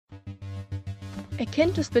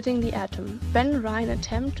Akin to splitting the atom, Ben and Ryan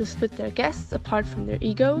attempt to split their guests apart from their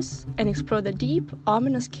egos and explore the deep,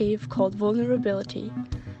 ominous cave called vulnerability,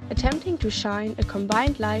 attempting to shine a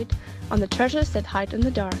combined light on the treasures that hide in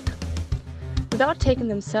the dark. Without taking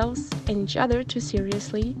themselves and each other too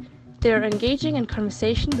seriously, they are engaging in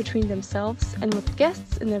conversation between themselves and with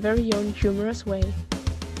guests in their very own humorous way.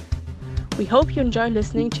 We hope you enjoy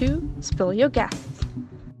listening to Spill Your Guests.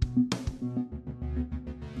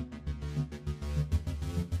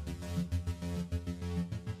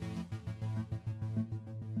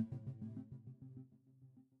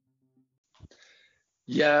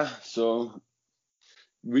 Yeah, so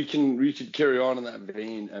we could carry on in that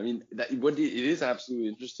vein. I mean, it is absolutely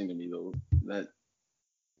interesting to me though that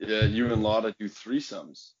you and Lotta do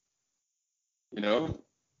threesomes. You know,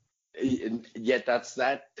 and yet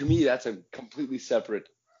that to me that's a completely separate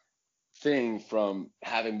thing from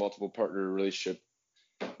having multiple partner relationship,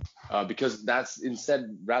 because that's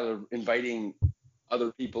instead rather inviting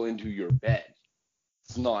other people into your bed.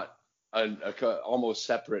 It's not almost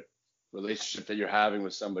separate relationship that you're having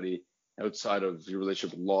with somebody outside of your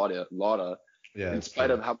relationship with Lotta, Yeah, in it's spite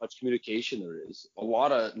true. of how much communication there is.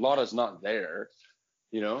 Lotta's not there,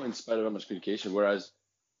 in spite of how much communication. Whereas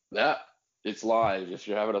that it's live if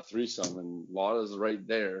you're having a threesome and Lotta's right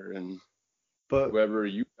there, and But whoever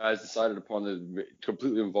you guys decided upon to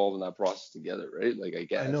completely involved in that process together, right? Like I I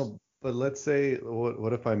guess. know, but let's say,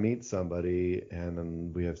 what if I meet somebody and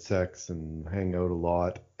then we have sex and hang out a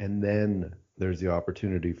lot, and then there's the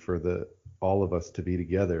opportunity for the all of us to be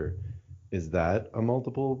together? Is that a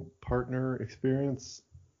multiple partner experience?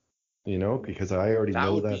 Because I already That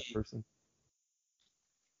know would that be person.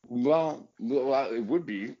 well, it would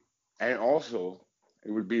be, and also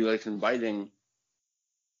it would be like inviting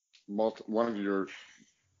one of your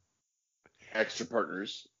extra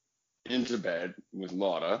partners into bed with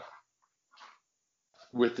Lotta,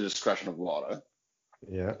 with the discretion of Lotta,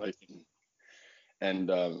 Yeah. like, and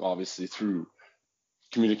obviously through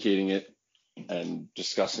communicating it and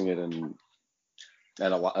discussing it and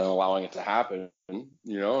allowing it to happen,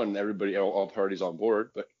 and everybody, all parties on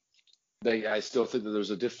board. But I still think that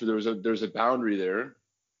there's a boundary there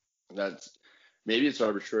that's maybe it's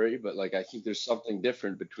arbitrary, but like I think there's something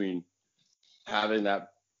different between having that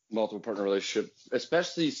multiple partner relationship,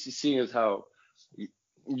 especially seeing as how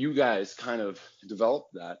you guys kind of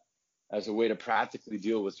developed that as a way to practically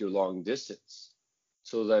deal with your long distance.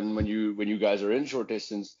 So then when you guys are in short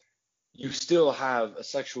distance, you still have a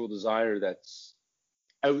sexual desire that's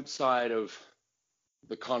outside of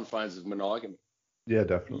the confines of monogamy, Yeah,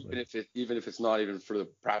 definitely. even if it's not even for the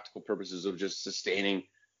practical purposes of just sustaining,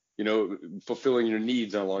 fulfilling your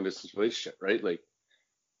needs in a long distance relationship, right? Like,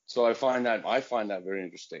 so I find that very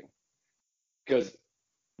interesting because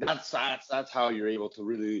that's how you're able to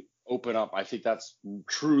really open up. I think that's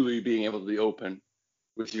truly being able to be open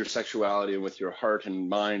with your sexuality and with your heart and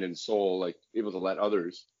mind and soul, like able to let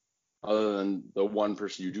others, other than the one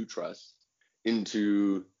person you do trust,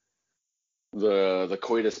 into the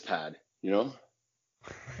coitus pad, you know?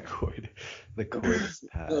 Coit, the coitus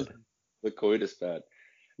pad. The coitus pad.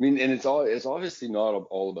 I mean, and it's obviously not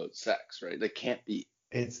all about sex, right? It can't be.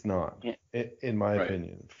 It's not, Can't. in my Right.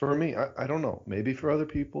 opinion. For me, I don't know. Maybe for other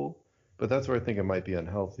people, but that's where I think it might be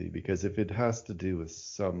unhealthy because if it has to do with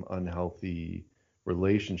some unhealthy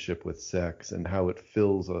relationship with sex and how it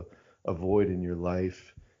fills a void in your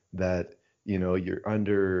life that, you're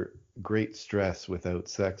under great stress without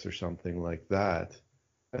sex or something like that,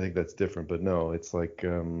 I think that's different. But no, it's like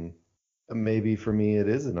maybe for me it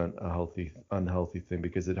is a unhealthy thing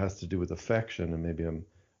because it has to do with affection, and maybe I'm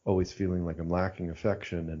always feeling like I'm lacking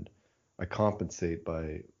affection, and I compensate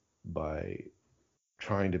by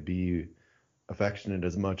trying to be affectionate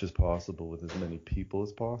as much as possible with as many people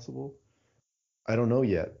as possible. I don't know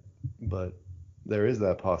yet, but there is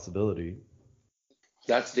that possibility.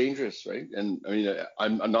 That's dangerous, right? And I mean,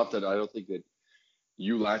 I'm not that I don't think that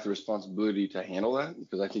you lack the responsibility to handle that,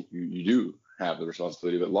 because I think you do have the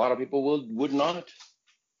responsibility, but a lot of people would not.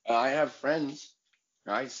 I have friends,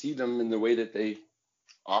 I see them in the way that they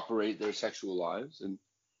operate their sexual lives, and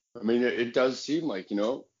I mean, it does seem like,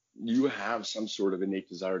 you have some sort of innate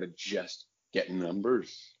desire to just get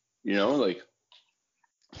numbers, like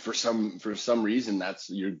for some reason that's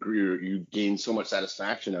you gain so much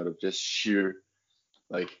satisfaction out of just sheer,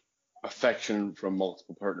 like, affection from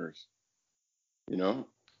multiple partners. You know,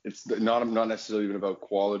 it's not necessarily even about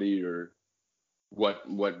quality or what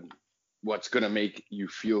what what's gonna make you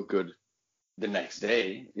feel good the next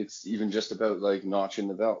day. It's even just about like notching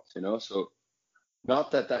the belt. So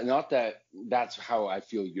not that that's how I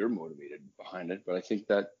feel you're motivated behind it, but I think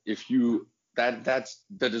that if you that's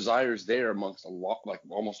the desires there amongst a lot, like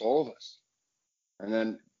almost all of us. And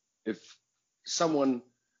then if someone,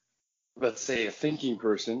 let's say a thinking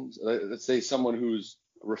person, let's say someone who's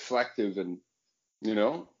reflective and, you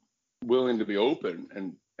know, willing to be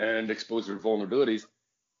open and expose their vulnerabilities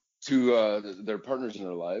to their partners in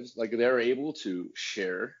their lives, like they're able to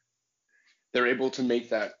share, they're able to make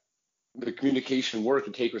the communication work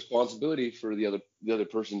and take responsibility for the other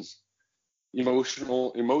person's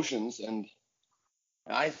emotions. And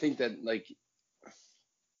I think that, like,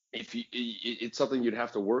 it's something you'd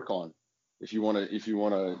have to work on if you want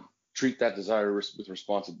to treat that desire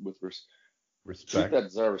Respect. treat that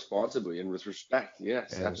desire responsibly and with respect.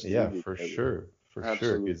 Yes, And absolutely. yeah, for sure.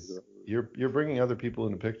 Absolutely. Because you're bringing other people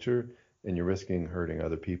in the picture, and you're risking hurting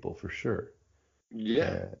other people for sure.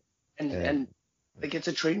 Yeah. And And like, it's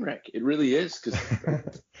a train wreck. It really is. Because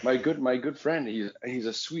my good friend, he's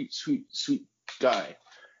a sweet guy.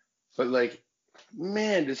 But like,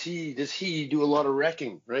 man, does he do a lot of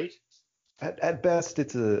wrecking, right? at best,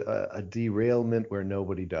 it's a derailment where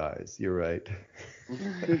nobody dies. You're right.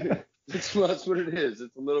 That's what it is.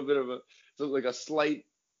 It's a little bit of like a slight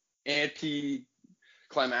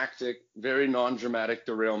anti-climactic, very non-dramatic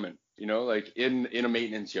derailment, you know, like in a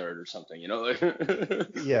maintenance yard or something, you know.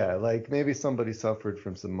 Yeah, like maybe somebody suffered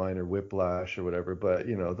from some minor whiplash or whatever, but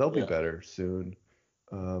you know, they'll be Yeah. better soon.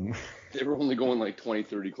 They were only going like 20,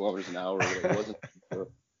 30 kilometers an hour. It wasn't.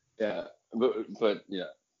 Yeah, but yeah.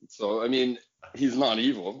 So I mean, he's not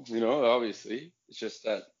evil, you know. Obviously, it's just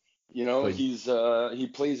that, you know, But he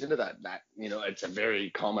plays into that you know, it's a very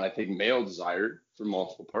common, I think, male desire for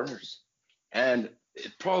multiple partners, and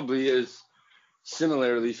it probably is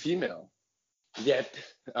similarly female. Yet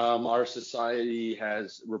our society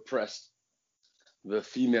has repressed the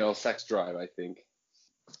female sex drive, I think,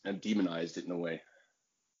 and demonized it in a way.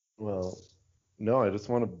 well, no, I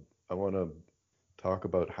want to talk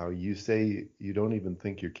about how you say you don't even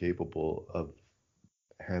think you're capable of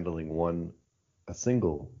handling a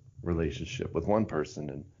single relationship with one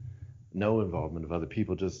person and no involvement of other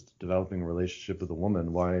people, just developing a relationship with a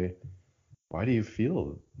woman. Why do you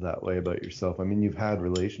feel that way about yourself? I mean, you've had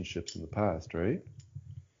relationships in the past, right?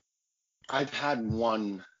 I've had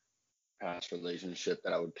one past relationship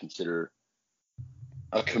that I would consider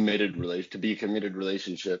a committed relation to be a committed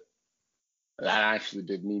relationship. That actually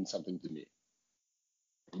did mean something to me.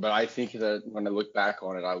 But I think that when I look back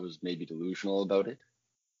on it, I was maybe delusional about it,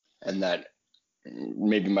 and that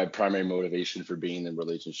maybe my primary motivation for being in a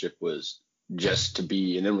relationship was just to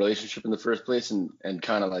be in a relationship in the first place, and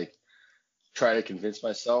kind of like try to convince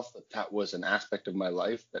myself that that was an aspect of my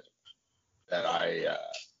life that I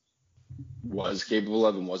was capable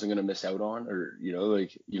of and wasn't going to miss out on, or, you know,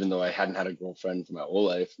 like, even though I hadn't had a girlfriend for my whole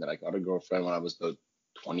life, that I got a girlfriend when I was about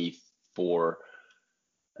 24,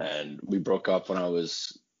 and we broke up when I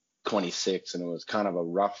was 26, and it was kind of a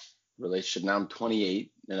rough relationship. Now I'm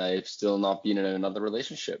 28, and I've still not been in another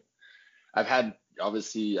relationship. I've had,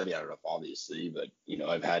 obviously, I mean, I don't know if obviously, but, you know,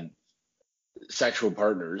 I've had sexual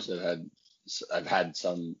partners. I've had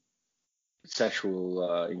some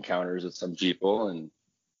sexual encounters with some people, and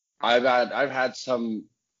I've had some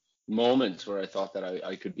moments where I thought that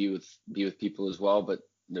I could be with people as well, but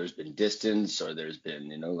there's been distance, or there's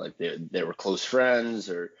been, you know, like they were close friends,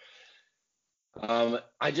 or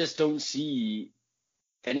I just don't see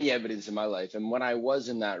any evidence in my life. And when I was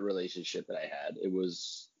in that relationship that I had, it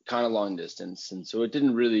was kind of long distance, and so it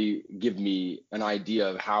didn't really give me an idea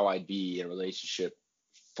of how I'd be in a relationship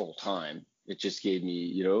full time. It just gave me,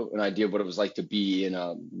 you know, an idea of what it was like to be in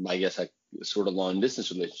I guess, a sort of long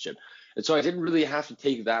distance relationship. And so I didn't really have to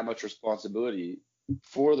take that much responsibility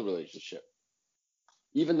for the relationship,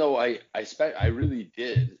 even though I really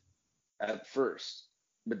did at first.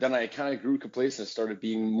 But then I kind of grew complacent and started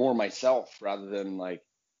being more myself, rather than like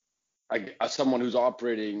someone who's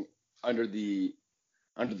operating under the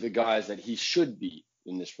guise that he should be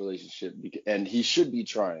in this relationship, and he should be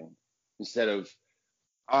trying, instead of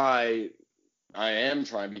I am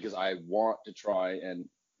trying because I want to try, and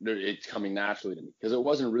it's coming naturally to me, because it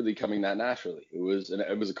wasn't really coming that naturally. It was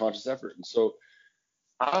a conscious effort. And so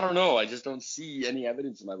I don't know. I just don't see any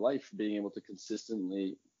evidence in my life for being able to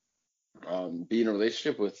consistently be in a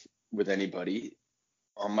relationship with anybody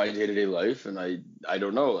on my day-to-day life. And I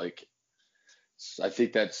don't know. Like, I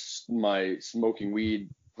think that's my smoking weed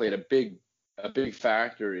played a big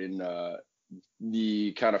factor in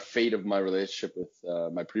the kind of fate of my relationship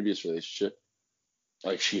with my previous relationship.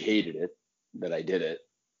 Like, she hated it that I did it.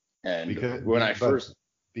 And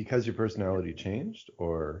because your personality changed,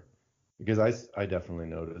 or because I definitely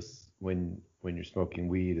notice when you're smoking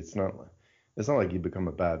weed, it's not like you become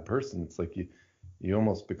a bad person. It's like you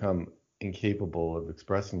almost become incapable of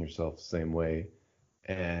expressing yourself the same way,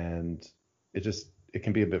 and it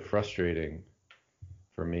can be a bit frustrating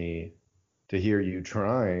for me to hear you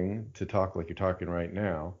trying to talk like you're talking right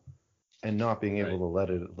now and not being able Right.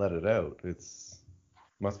 to let it out.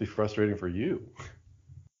 Must be frustrating for you.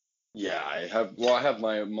 Yeah, I have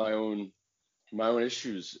my own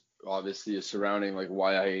issues obviously surrounding like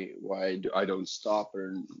I don't stop,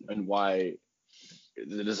 and why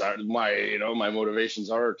the desire, my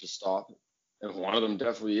motivations are to stop. And one of them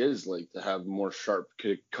definitely is like to have more sharp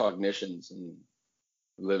cognitions and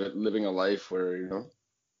living a life where,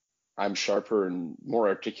 I'm sharper and more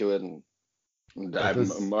articulate, and But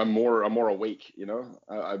does I'm more awake.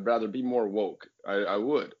 I'd rather be more woke. I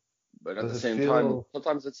would, but at does the it same time, feel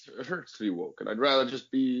sometimes it hurts to be woke, and I'd rather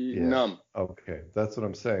just be Yeah. numb. Okay. That's what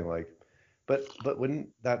I'm saying. Like, but wouldn't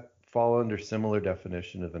that fall under similar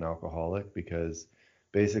definition of an alcoholic? Because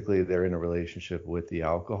basically they're in a relationship with the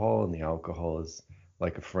alcohol, and the alcohol is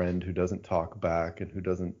like a friend who doesn't talk back and who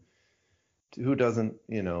doesn't,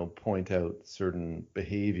 point out certain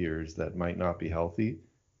behaviors that might not be healthy.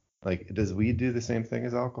 Like, does weed do the same thing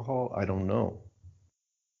as alcohol? I don't know.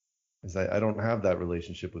 'Cause I don't have that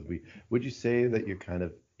relationship with weed. Would you say that you're kind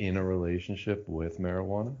of in a relationship with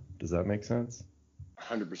marijuana? Does that make sense?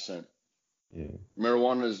 100%. Yeah.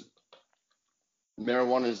 Marijuana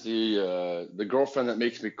is the girlfriend that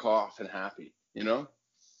makes me cough and happy.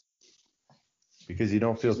 Because you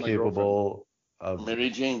don't feel She's my girlfriend, capable of, Mary you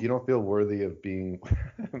Jane. don't feel worthy of being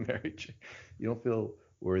married. You don't feel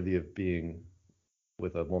worthy of being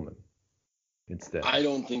with a woman instead. I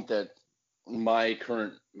don't think that my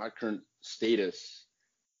current status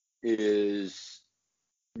is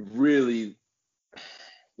really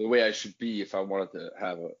the way I should be if I wanted to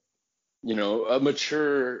have a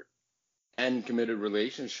mature and committed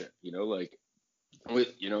relationship. Like with,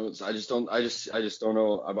 I just don't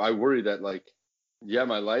know. I worry that like, yeah,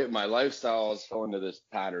 my lifestyle has fallen into this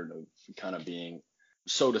pattern of kind of being,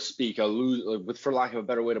 so to speak, a loser, with, for lack of a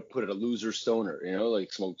better way to put it, a loser stoner.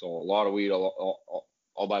 Like smoked a lot of weed all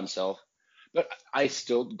by himself. But I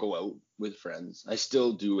still go out with friends. I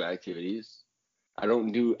still do activities. I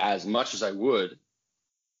don't do as much as I would.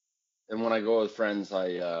 And when I go with friends,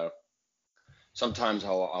 sometimes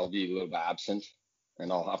I'll be a little bit absent,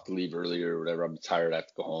 and I'll have to leave early or whatever. I'm tired. I have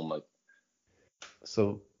to go home. Like,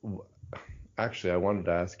 So actually, I wanted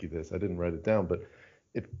to ask you this. I didn't write it down, but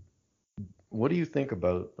if what do you think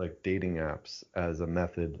about like dating apps as a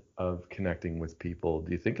method of connecting with people?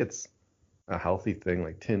 Do you think it's a healthy thing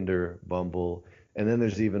like Tinder, Bumble, and then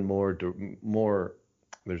there's even more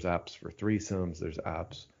there's apps for threesomes, there's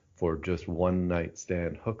apps for just one night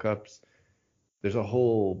stand hookups. There's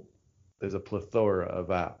a plethora of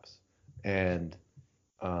apps. And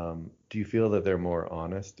do you feel that they're more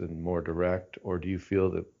honest and more direct, or do you feel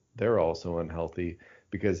that they're also unhealthy?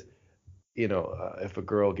 Because if a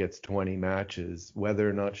girl gets 20 matches, whether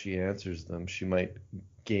or not she answers them, she might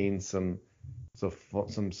gain some sort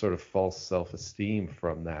of false self-esteem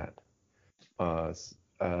from that. Uh,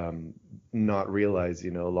 Not realize,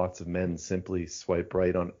 lots of men simply swipe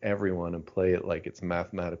right on everyone and play it like it's a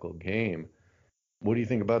mathematical game. What do you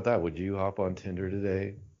think about that? Would you hop on Tinder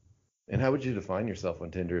today? And how would you define yourself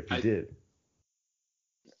on Tinder if you I did?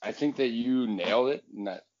 I think that you nailed it, in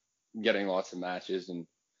that getting lots of matches and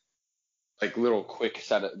like little quick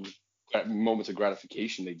moments of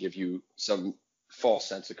gratification, they give you some false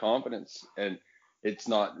sense of confidence, and it's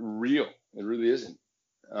not real. It really isn't.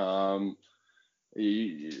 Um,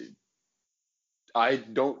 I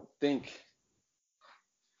don't think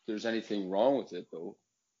there's anything wrong with it though.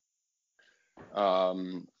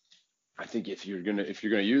 Um, I think if you're gonna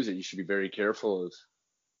use it, you should be very careful of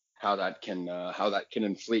how that can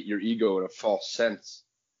inflate your ego in a false sense,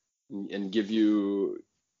 and give you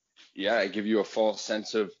a false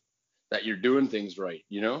sense of that you're doing things right.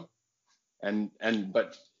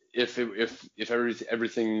 But if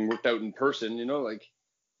everything worked out in person, like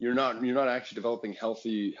you're not actually developing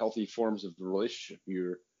healthy forms of the relationship.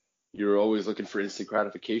 You're always looking for instant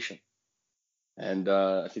gratification, and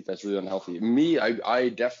I think that's really unhealthy. Me, I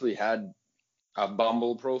definitely had a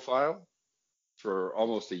Bumble profile for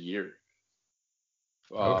almost a year,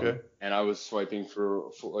 Okay. and I was swiping for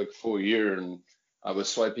like full year, and I was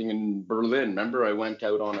swiping in Berlin. Remember, I went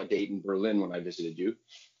out on a date in Berlin when I visited you.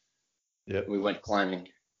 Yep. We went climbing,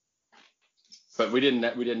 but it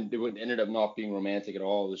ended up not being romantic at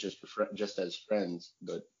all. It was just as friends.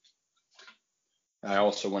 But I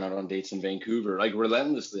also went out on dates in Vancouver, like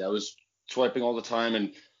relentlessly. I was swiping all the time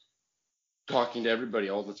and talking to everybody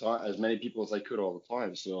all the time, as many people as I could all the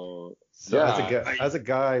time. So So yeah, as a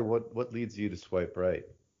guy, what leads you to swipe right?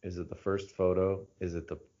 Is it the first photo? Is it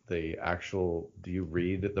the the actual, do you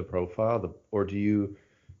read the profile, or do you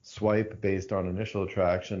swipe based on initial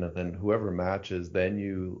attraction, and then whoever matches, then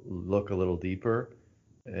you look a little deeper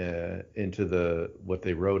into what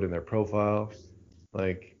they wrote in their profile?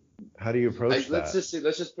 Like, how do you approach Let's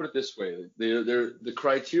that? just put it this way. The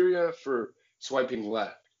criteria for swiping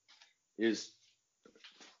left is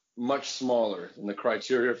much smaller than the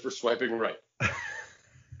criteria for swiping right.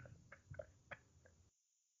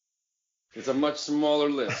 It's a much smaller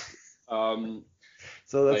list.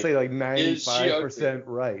 So let's say like is she 95% ugly?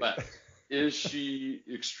 right. Left. Is she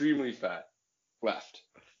extremely fat? Left.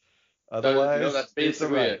 Otherwise, that's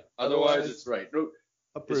basically right. it. Otherwise, it's right. No,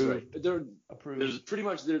 Approved. it's right. Approved. There's pretty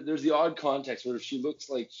much there's the odd context where if she looks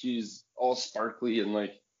like she's all sparkly and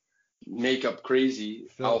like makeup crazy,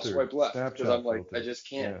 I'll swipe left because I'm like, I just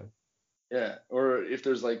can't. Yeah. Or if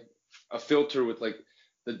there's like a filter with like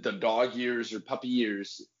the dog ears or puppy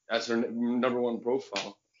ears as her number one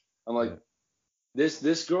profile, I'm like,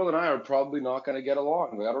 this girl and I are probably not going to get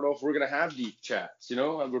along. Like, I don't know if we're going to have deep chats,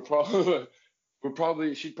 and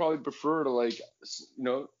she'd probably prefer to, like,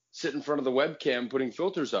 sit in front of the webcam putting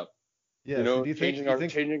filters up. Yeah, so changing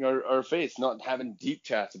our face, not having deep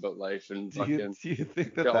chats about life and do you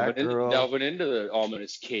think that delving into the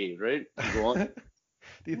ominous cave, right? Go on.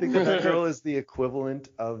 Do you think that girl is the equivalent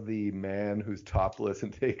of the man who's topless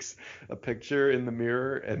and takes a picture in the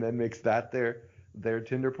mirror and then makes that their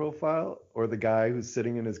Tinder profile, or the guy who's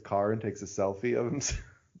sitting in his car and takes a selfie of himself,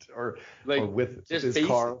 or with his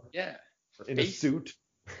car, in a suit?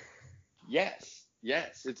 Yes,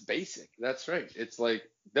 it's basic. That's right. It's like,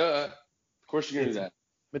 duh. Of course you're gonna do that.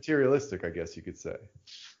 Materialistic, I guess you could say.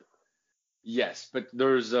 Yes, but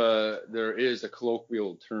there is a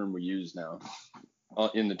colloquial term we use now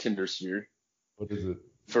in the Tinder sphere. What is it?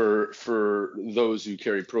 For those who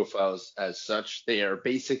carry profiles as such, they are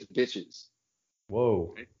basic bitches.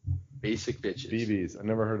 Whoa. Right? Basic bitches. BBs. I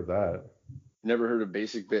never heard of that. Never heard of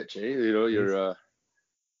basic bitch, eh?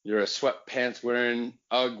 You're a sweatpants wearing,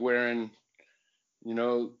 UGG wearing,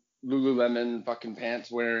 Lululemon fucking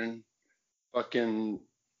pants wearing, fucking,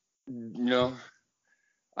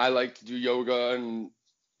 I like to do yoga and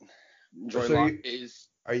enjoy lattes.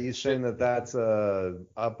 Are you saying that that's a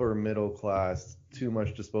upper middle class, too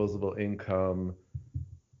much disposable income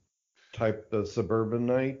type of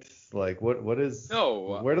suburbanite? Like, what is?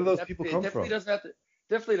 No. Where do those people come from?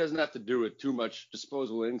 Definitely doesn't have to do with too much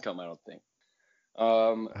disposable income, I don't think.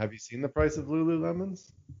 Have you seen the price of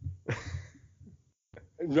Lululemons?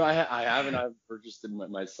 No, I haven't. I've purchased them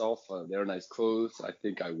myself. They're nice clothes. I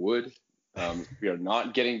think I would. We are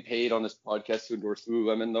not getting paid on this podcast to endorse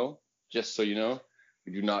Lululemon, though. Just so you know,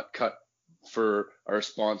 we do not cut for our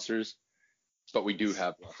sponsors, but we do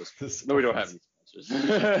have lots of sponsors. No, we don't have any sponsors.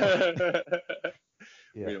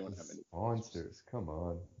 Yeah, we don't have any sponsors. Come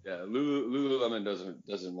on. Yeah, Lululemon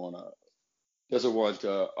doesn't want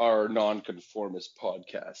our nonconformist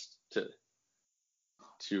podcast to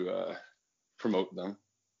promote them.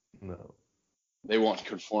 No. They want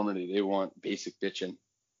conformity. They want basic bitching.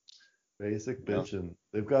 Basic bitching. Yeah.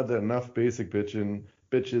 They've got enough basic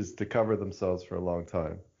bitches to cover themselves for a long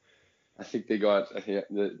time. I think they've got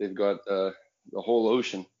the whole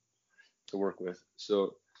ocean to work with.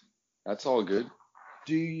 So that's all good.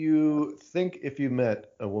 Do you think if you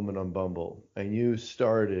met a woman on Bumble and you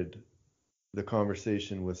started the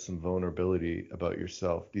conversation with some vulnerability about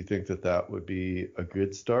yourself, do you think that would be a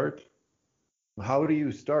good start? How do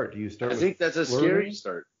you start? Do you start? I think that's a scary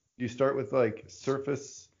start. Do you start with like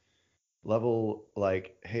surface level,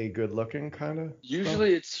 like, hey, good looking kind of?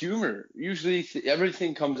 Usually it's humor. Usually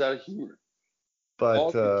everything comes out of humor.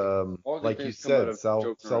 But like you said,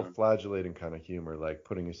 self-flagellating kind of humor, like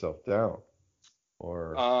putting yourself down,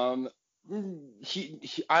 or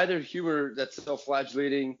either humor that's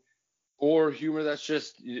self-flagellating, or humor that's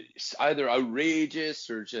just either outrageous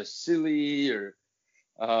or just silly, or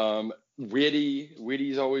witty.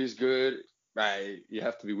 Witty is always good. You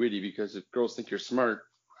have to be witty, because if girls think you're smart,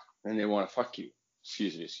 then they want to fuck you.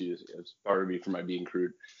 Excuse me. It's pardon me for my being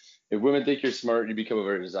crude. If women think you're smart, you become a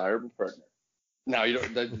very desirable partner. Now,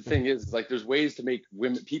 the thing is, like, there's ways to make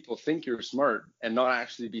people think you're smart and not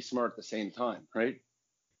actually be smart at the same time, right?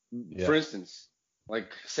 Yeah. For instance,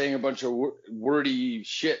 like saying a bunch of wordy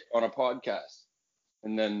shit on a podcast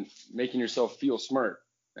and then making yourself feel smart,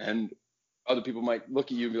 and other people might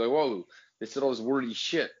look at you and be like, whoa, they said all this wordy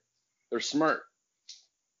shit. They're smart.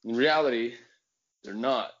 In reality, they're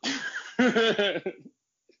not.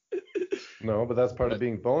 No, but that's part of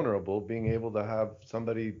being vulnerable, being able to have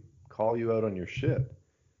somebody call you out on your shit.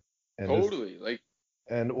 And totally.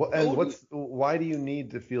 Why do you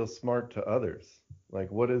need to feel smart to others? Like,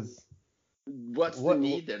 what is What's the What?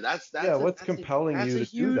 need there? Yeah, what's compelling That's you a to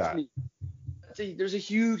do huge that? need. There's a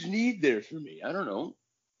huge need there for me. I don't know.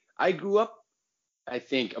 I grew up, I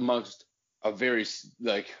think, amongst a very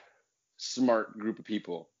like smart group of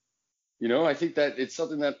people. I think that it's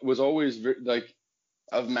something that was always like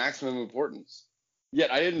of maximum importance.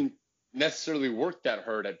 Yet I didn't necessarily work that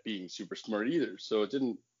hard at being super smart either. So it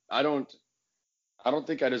didn't. I don't. I don't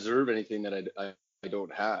think I deserve anything that I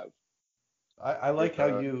don't have. I like how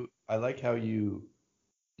Uh,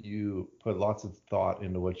 you put lots of thought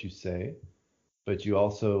into what you say, but you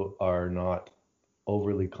also are not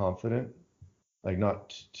overly confident, like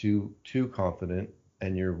not too confident,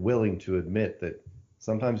 and you're willing to admit that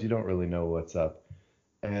sometimes you don't really know what's up.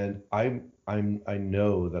 And I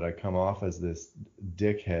know that I come off as this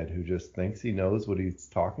dickhead who just thinks he knows what he's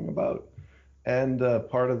talking about. And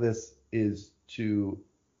part of this is to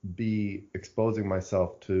be exposing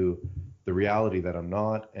myself to the reality that I'm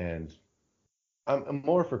not, and I'm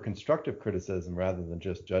more for constructive criticism rather than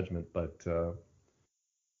just judgment. But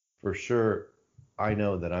for sure, I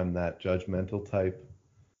know that I'm that judgmental type,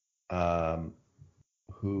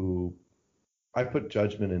 who I put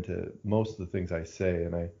judgment into most of the things I say,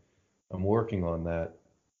 and I'm working on that.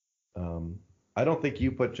 Um, I don't think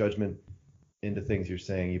you put judgment into things you're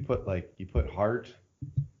saying. You put heart,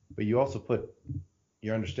 but you also put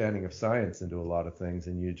your understanding of science into a lot of things,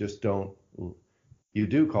 and you just don't. You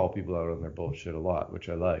do call people out on their bullshit a lot, which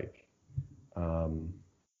I like. Um,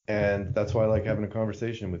 and that's why I like having a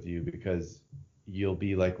conversation with you, because you'll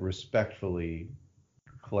be like respectfully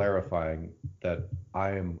clarifying that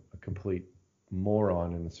I am a complete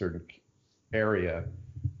moron in a certain area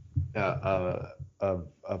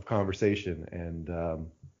of conversation, and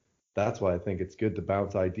that's why I think it's good to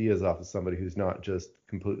bounce ideas off of somebody who's not just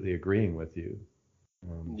completely agreeing with you.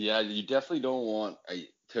 yeah, you definitely don't want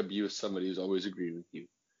to be with somebody who's always agreeing with you.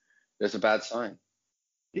 That's a bad sign.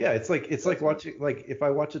 Yeah, it's like Definitely. watching, like if I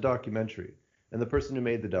watch a documentary and the person who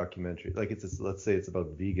made the documentary, like let's say it's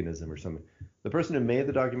about veganism or something. The person who made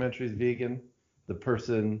the documentary is vegan. The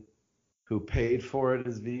person who paid for it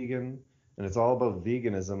is vegan, and it's all about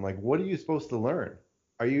veganism. Like, what are you supposed to learn?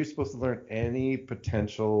 Are you supposed to learn any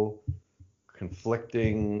potential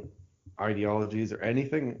conflicting ideologies or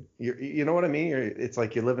anything? You know what I mean? It's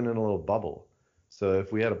like you're living in a little bubble. So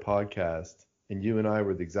if we had a podcast and you and I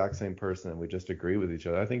were the exact same person and we just agree with each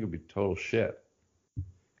other, I think it would be total shit.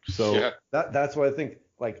 Yeah. So that's why I think,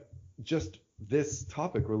 like, just this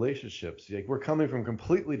topic, relationships, like we're coming from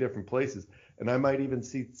completely different places, and I might even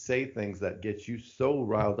say things that get you so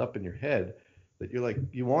riled up in your head that you're like,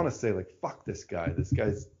 you want to say like, fuck this guy.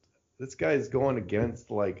 This guy's going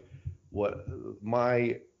against like what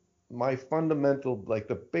my fundamental, like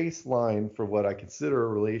the baseline for what I consider a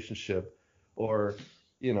relationship, or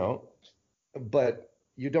you know, but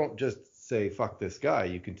you don't just say fuck this guy.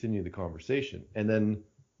 You continue the conversation, and then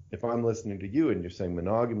if I'm listening to you and you're saying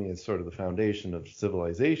monogamy is sort of the foundation of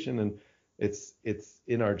civilization and it's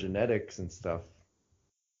in our genetics and stuff,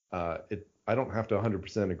 I don't have to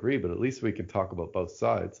 100% agree, but at least we can talk about both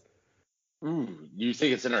sides. You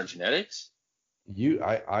think it's in our genetics?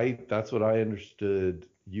 I that's what I understood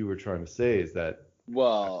you were trying to say, is that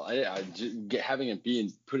Well, having it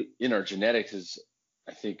being put in our genetics is,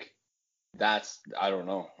 I think I don't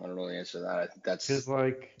know. I don't know the answer to that. I think because that's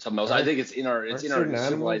like something else. I think it's aren't in our certain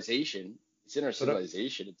animals, civilization. It's in our but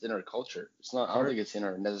civilization. It's in our culture. It's not. I don't aren't think it's in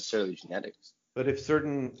our necessarily genetics. but if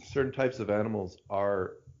certain types of animals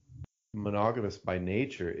are monogamous by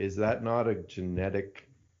nature, is that not a genetic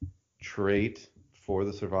trait for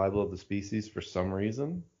the survival of the species for some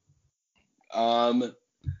reason? Um,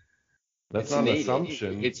 That's it's not an innate.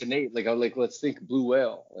 assumption. It's innate. Like let's think blue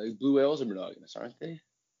whale. Like blue whales are monogamous, aren't they?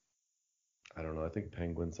 I don't know. I think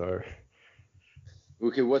penguins are.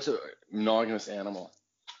 Okay, what's a monogamous animal?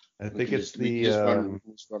 I We think can it's just we can the just run we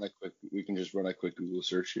can just run a quick we can just run a quick Google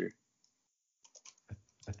search here.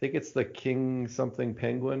 I think it's the king something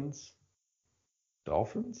penguins,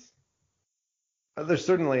 dolphins. There's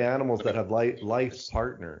certainly animals that Okay. have life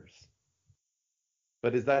partners,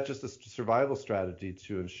 but is that just a survival strategy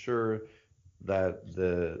to ensure that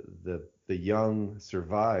the young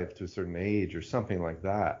survive to a certain age or something like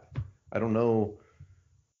that? I don't know.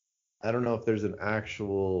 I don't know if there's an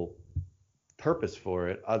actual purpose for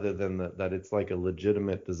it other than that it's like a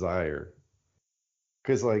legitimate desire.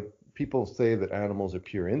 Because like people say that animals are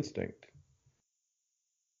pure instinct,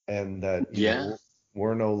 and that Yeah.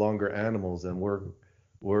 we're no longer animals, and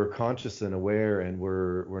we're conscious and aware, and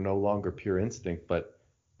we're no longer pure instinct, but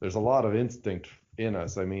there's a lot of instinct in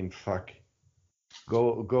us. I mean, fuck,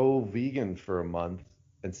 go vegan for a month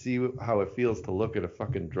and see how it feels to look at a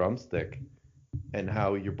fucking drumstick and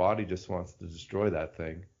how your body just wants to destroy that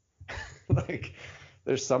thing. Like,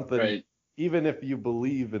 there's something, Right. even if you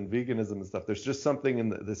believe in veganism and stuff, there's just something in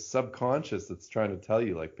this subconscious that's trying to tell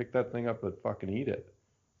you, like, pick that thing up and fucking eat it.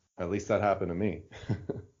 At least that happened to me.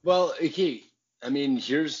 Well, okay. I mean,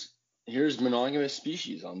 here's monogamous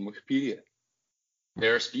species on Wikipedia.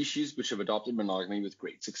 There are species which have adopted monogamy with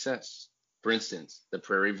great success. For instance, the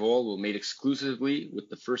prairie vole will mate exclusively with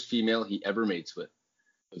the first female he ever mates with.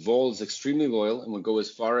 The vole is extremely loyal and will go as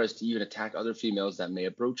far as to even attack other females that may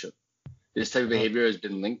approach him. This type of behavior has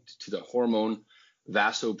been linked to the hormone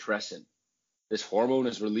vasopressin. This hormone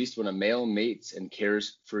is released when a male mates and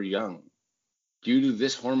cares for young. Due to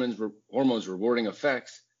this hormone's rewarding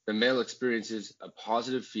effects, the male experiences a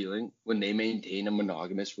positive feeling when they maintain a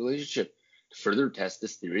monogamous relationship. To further test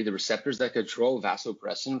this theory, the receptors that control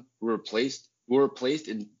vasopressin were placed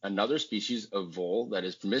in another species of vole that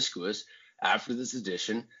is promiscuous. After this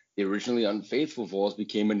addition, the originally unfaithful voles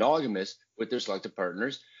became monogamous with their selected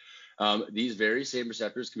partners. These very same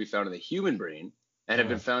receptors can be found in the human brain and have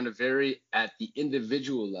been found to vary at the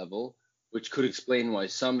individual level, which could explain why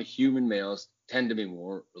some human males tend to be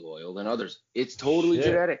more loyal than others. It's totally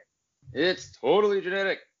genetic. It's totally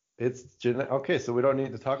genetic. It's genetic. Okay, so we don't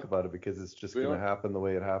need to talk about it because it's just going to happen the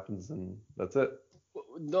way it happens, and that's it.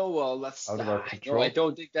 No, well, that's out of our control. No, I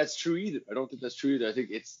don't think that's true either. I think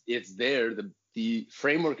it's there. The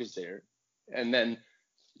framework is there, and then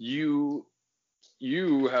you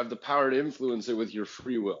have the power to influence it with your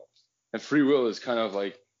free will. And free will is kind of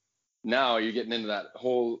like, now you're getting into that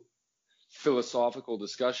whole philosophical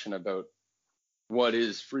discussion about what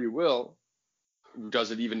is free will.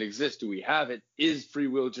 Does it even exist? Do we have it? Is free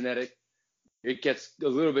will genetic? It gets a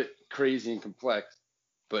little bit crazy and complex,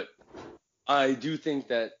 but I do think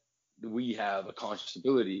that we have a conscious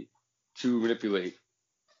ability to manipulate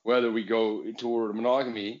whether we go toward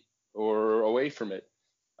monogamy or away from it,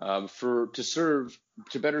 to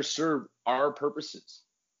better serve our purposes.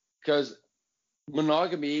 Because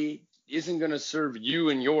monogamy isn't going to serve you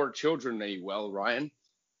and your children any well, Ryan.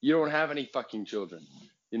 You don't have any fucking children.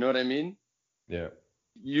 You know what I mean? Yeah.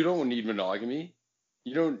 You don't need monogamy.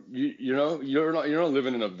 You're not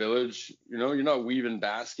living in a village. You're not weaving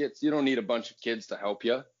baskets. You don't need a bunch of kids to help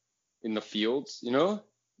you in the fields.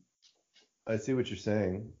 I see what you're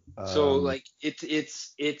saying. So like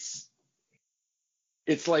it's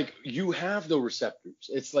like you have the receptors.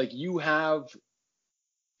 It's like you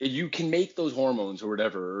can make those hormones or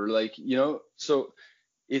whatever, or like, so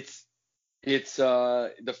it's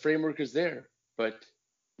the framework is there, but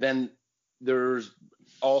then there's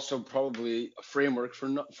also probably a framework for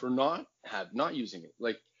not using it.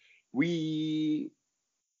 Like, we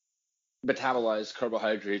metabolize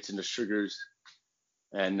carbohydrates into sugars,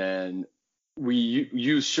 and then we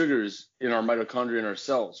use sugars in our mitochondria in our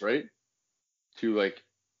cells, right, to like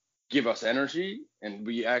give us energy, and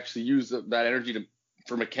we actually use that energy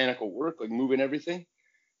for mechanical work, like moving everything.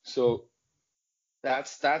 So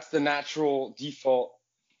that's the natural default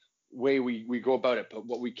way we go about it. But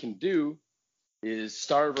what we can do is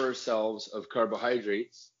starve ourselves of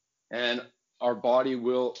carbohydrates, and our body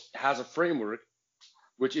has a framework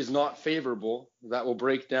which is not favorable that will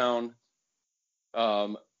break down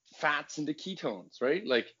fats into ketones, right?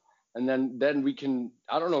 Like, and then we can,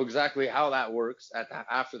 I don't know exactly how that works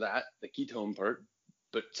after that, the ketone part,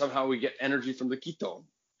 but somehow we get energy from the ketone.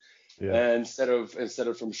 Yeah. Instead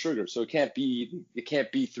of from sugar. So it can't be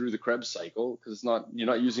through the Krebs cycle, because you're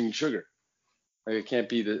not using sugar. Like, it can't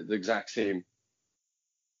be the exact same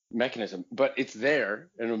mechanism, but it's there,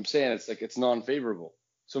 and I'm saying it's like it's non-favorable.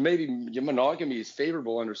 So maybe monogamy is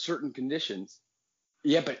favorable under certain conditions.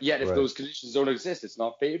 Yeah, but yet if those conditions don't exist, it's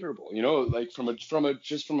not favorable. Like from a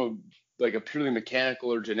purely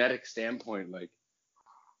mechanical or genetic standpoint, like.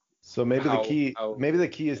 So maybe the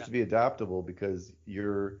key is to be adaptable, because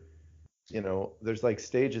there's like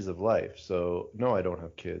stages of life. So no, I don't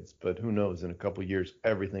have kids, but who knows? In a couple of years,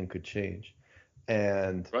 everything could change,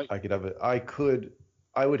 and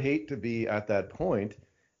I would hate to be at that point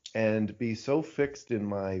and be so fixed in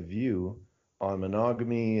my view on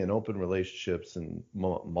monogamy and open relationships and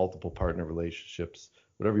multiple partner relationships,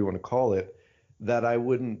 whatever you want to call it, that I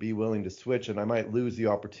wouldn't be willing to switch, and I might lose the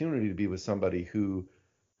opportunity to be with somebody who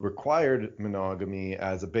required monogamy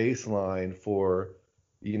as a baseline for,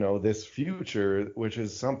 this future, which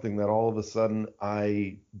is something that all of a sudden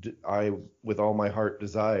I with all my heart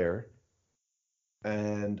desire.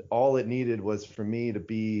 And all it needed was for me to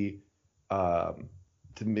be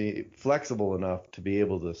flexible enough to be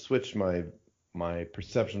able to switch my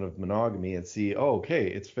perception of monogamy and see, oh, okay,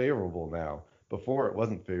 it's favorable now. Before it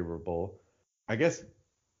wasn't favorable. I guess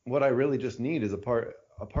what I really just need is a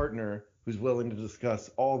partner who's willing to discuss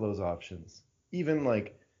all those options. Even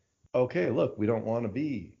like, okay, look, we don't want to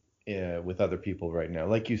be with other people right now.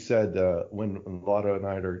 Like you said, when Lotto and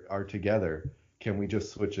I are together, can we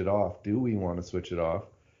just switch it off? Do we want to switch it off?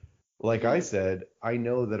 Like I said, I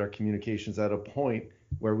know that our communication's at a point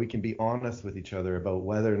where we can be honest with each other about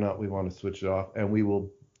whether or not we want to switch it off, and we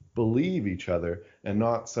will believe each other and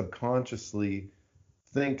not subconsciously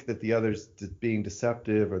think that the other's being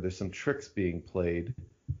deceptive or there's some tricks being played.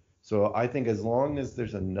 So I think as long as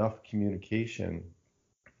there's enough communication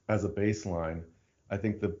as a baseline, I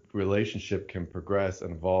think the relationship can progress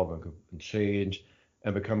and evolve and change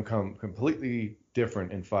and become completely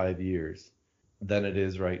different in 5 years than it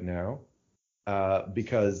is right now.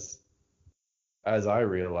 Because as I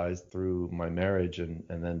realized through my marriage and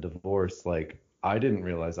then divorce, like I didn't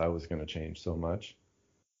realize I was going to change so much.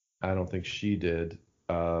 I don't think she did.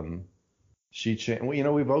 She changed.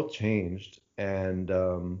 Well, we both changed, and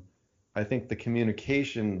I think the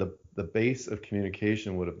communication, the base of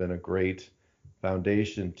communication, would have been a great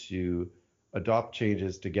foundation to adopt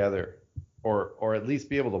changes together, or at least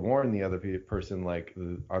be able to warn the other person, like,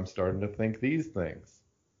 I'm starting to think these things.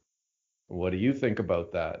 What do you think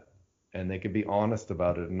about that? And they could be honest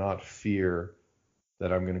about it and not fear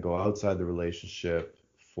that I'm going to go outside the relationship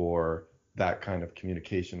for that kind of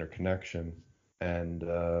communication or connection. And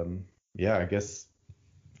yeah, I guess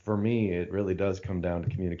for me, it really does come down to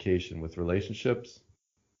communication with relationships.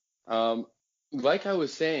 Like I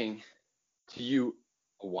was saying to you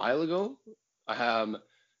a while ago, the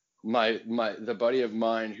buddy of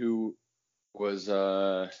mine who was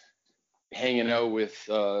hanging out with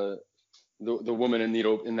the woman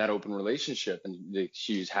in that open relationship, and the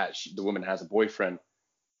woman has a boyfriend,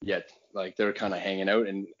 yet like they're kind of hanging out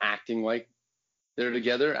and acting like they're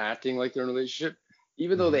together, acting like they're in a relationship,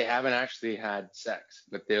 even though they haven't actually had sex,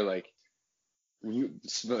 but they're like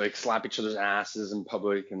slap each other's asses in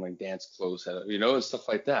public and like dance close, and stuff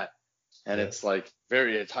like that. And it's like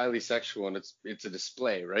it's highly sexual, and it's a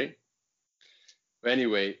display, right? But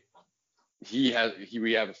anyway, we have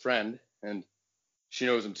a friend, and she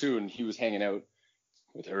knows him too, and he was hanging out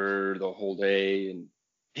with her the whole day and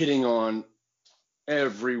hitting on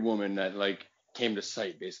every woman that like came to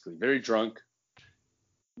sight, basically. Very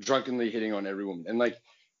drunkenly hitting on every woman. And like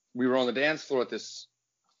we were on the dance floor at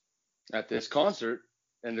this concert,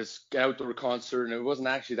 and this outdoor concert, and it wasn't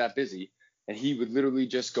actually that busy. And he would literally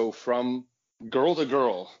just go from girl to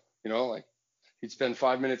girl, like he'd spend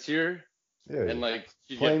 5 minutes here, and like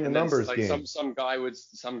playing the numbers game. Some guy would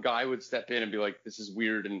step in and be like, this is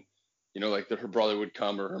weird, and like her brother would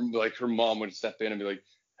come, or her mom would step in and be like,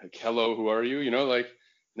 hello, who are you? Like, and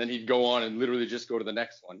then he'd go on and literally just go to the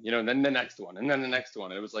next one, and then the next one, and then the next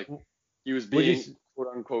one, and it was like he was being quote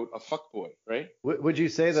unquote a fuckboy, right? Would you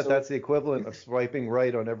say that that's the equivalent of swiping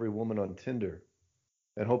right on every woman on Tinder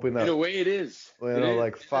and hoping that in a way it is,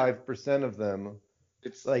 like 5% of them,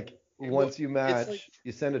 it's like once you match, like,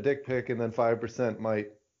 you send a dick pic, and then 5% might,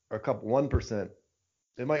 or 1%,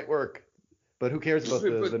 it might work, but who cares about the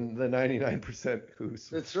 99% who's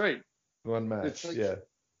that's right one match?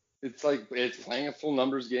 It's like it's playing a full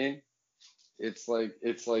numbers game. It's like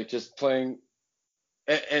just playing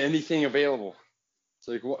anything available.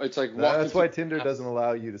 It's like that's why Tinder doesn't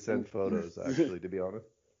allow you to send photos, actually, to be honest.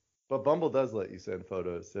 But Bumble does let you send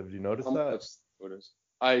photos. Have you noticed that? Photos.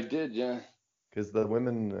 I did, yeah. Because the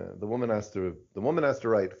woman has to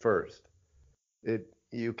write first.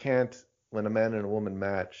 You can't, when a man and a woman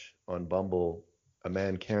match on Bumble, a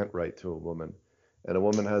man can't write to a woman, and a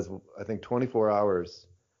woman has, I think, 24 hours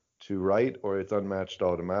to write, or it's unmatched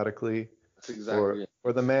automatically. That's exactly.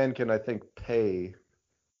 Or the man can, I think, pay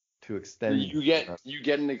to extend. You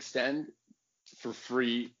get an extend for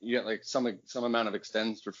free. You get like some amount of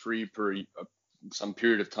extends for free per some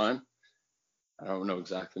period of time. I don't know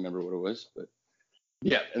exactly remember what it was, but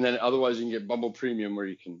yeah. And then otherwise you can get Bumble Premium, where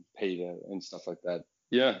you can pay to and stuff like that.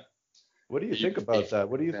 Yeah. What do you think about that?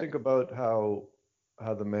 What do you think about how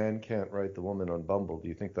the man can't write the woman on Bumble? Do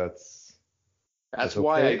you think that's okay? That's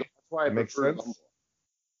why I prefer Bumble.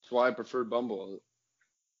 That's why I prefer Bumble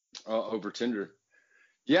over Tinder.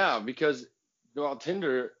 Yeah, because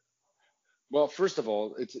Tinder. Well, first of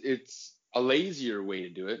all, it's a lazier way to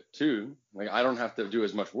do it too. Like I don't have to do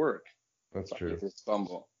as much work. That's true. It's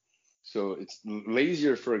Bumble, so it's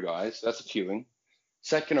lazier for guys. So that's appealing.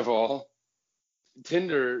 Second of all,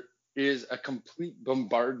 Tinder is a complete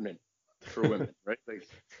bombardment for women, right? Like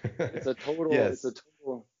it's a total. Yes. It's a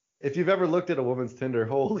total. If you've ever looked at a woman's Tinder,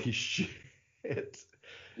 holy shit!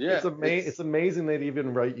 Yeah, it's amazing they'd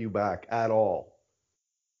even write you back at all.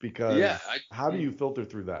 Because how do you filter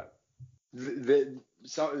through that?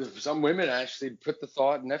 some women actually put the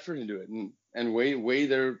thought and effort into it and weigh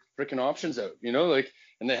their freaking options out, like,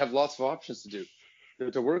 and they have lots of options to do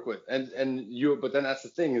to work with. But then that's the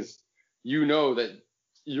thing is, that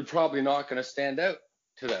you're probably not going to stand out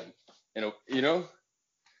to them.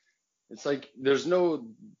 It's like there's no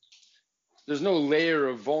layer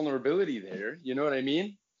of vulnerability there. You know what I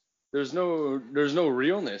mean? There's no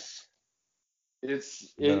realness.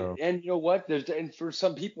 No. And you know what? And for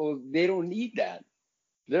some people, they don't need that.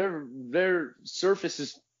 Their surface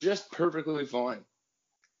is just perfectly fine.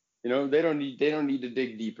 They don't need to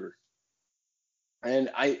dig deeper. And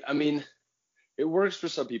I mean, it works for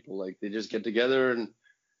some people. Like, they just get together, and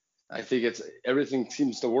I think everything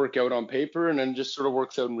seems to work out on paper, and then just sort of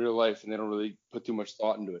works out in real life, and they don't really put too much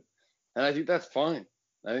thought into it. And I think that's fine.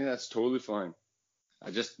 I think that's totally fine.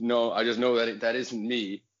 I just know that isn't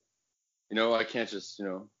me. I can't just,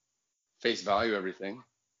 face value everything.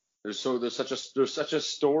 There's such a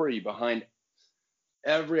story behind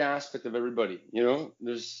every aspect of everybody.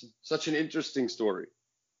 There's such an interesting story.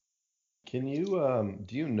 Can you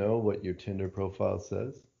do you know what your Tinder profile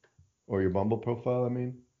says, or your Bumble profile? I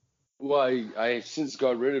mean. Well, I since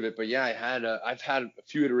got rid of it, but yeah, I've had a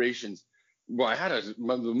few iterations. Well,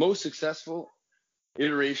 the most successful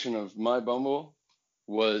iteration of my Bumble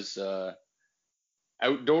was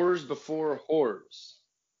outdoors before whores.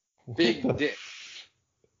 Big dick.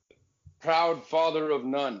 Proud father of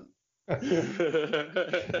none.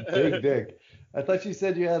 Big dick. I thought you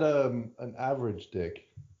said you had an average dick.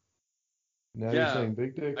 Now you're saying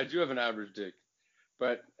big dick? I do have an average dick,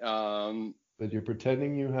 but But you're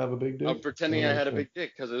pretending you have a big dick? I'm pretending I had a big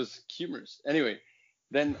dick because it was humorous. Anyway,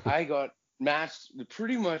 then I got matched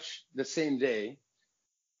pretty much the same day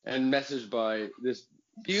and messaged by this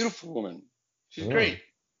beautiful woman. She's great.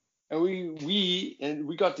 And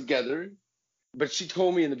we got together, but she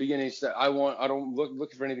told me in the beginning, she said, I don't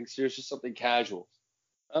looking for anything serious, just something casual.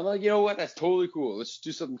 I'm like, you know what? That's totally cool. Let's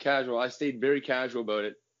do something casual. I stayed very casual about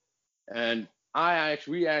it. And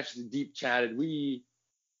we actually deep chatted.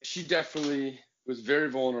 She definitely was very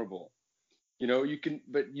vulnerable.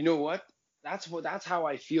 But you know what? That's how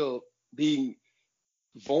I feel. Being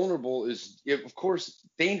vulnerable is, of course,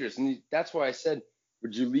 dangerous. And that's why I said,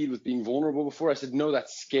 would you lead with being vulnerable before? I said, no,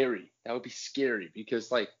 that's scary. That would be scary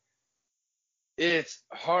because, like, it's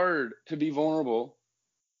hard to be vulnerable.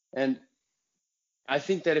 And I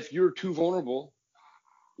think that if you're too vulnerable,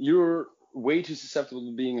 you're way too susceptible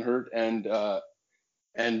to being hurt and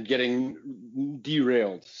getting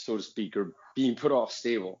derailed, so to speak, or being put off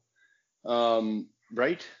stable.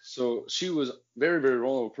 Right? So she was a very, very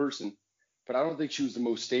vulnerable person, but I don't think she was the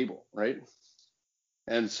most stable, right?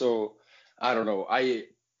 And so, I don't know. I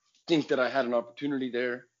think that I had an opportunity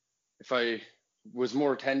there if I was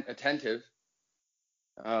more attentive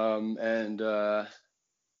and kind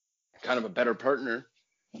of a better partner,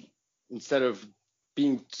 instead of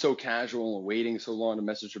being so casual and waiting so long to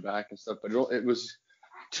message her back and stuff. But it was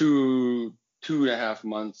 2.5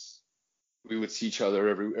 months. We would see each other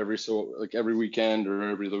every weekend or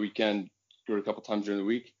every other weekend, or a couple times during the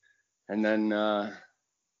week. And then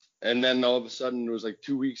all of a sudden it was like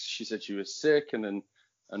 2 weeks. She said she was sick, and then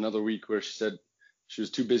another week where she said she was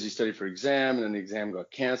too busy studying for exam, and then the exam got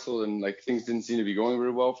canceled, and like things didn't seem to be going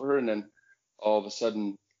very well for her. And then all of a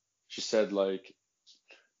sudden she said, like,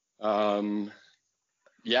 I'm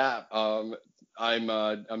dealing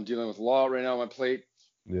with law right now on my plate.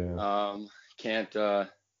 Yeah.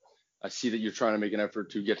 I see that you're trying to make an effort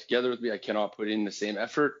to get together with me. I cannot put in the same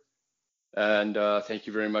effort. And thank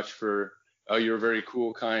you very much for, you're very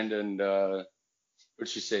cool, kind, and what'd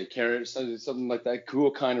she say? Karen, something like that. Cool,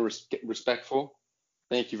 kind, and respectful.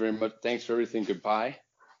 Thank you very much. Thanks for everything. Goodbye.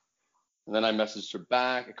 And then I messaged her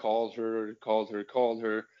back. I called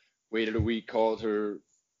her, waited a week, called her,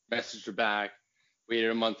 messaged her back, waited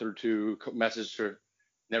a month or two, messaged her,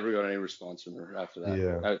 never got any response from her after that.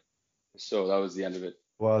 Yeah. So that was the end of it.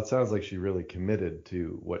 Well, it sounds like she really committed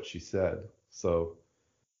to what she said. So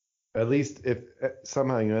at least if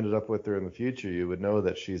somehow you ended up with her in the future, you would know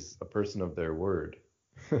that she's a person of their word.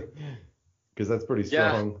 Because that's pretty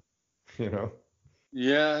strong,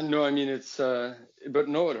 Yeah, no, I mean, it's, but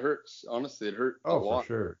no, it hurts. Honestly, it hurt a lot. For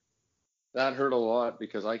sure. That hurt a lot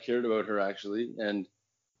because I cared about her, actually. And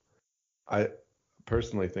I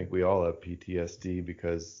personally think we all have PTSD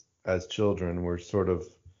because as children, we're sort of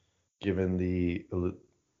given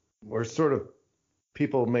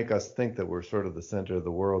people make us think that we're sort of the center of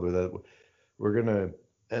the world, or that we're going to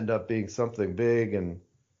end up being something big and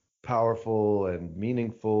powerful and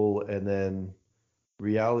meaningful, and then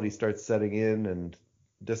reality starts setting in, and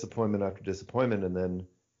disappointment after disappointment, and then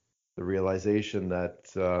the realization that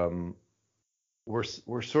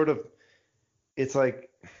we're sort of, it's like,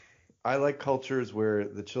 I like cultures where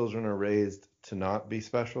the children are raised to not be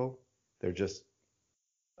special. They're just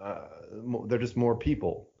they're just more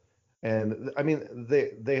people. And I mean,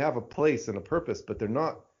 they have a place and a purpose, but they're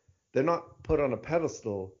not put on a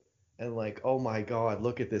pedestal and like, oh my God,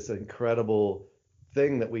 look at this incredible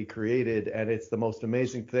thing that we created, and it's the most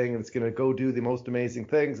amazing thing, and it's gonna go do the most amazing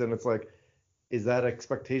things. And it's like, is that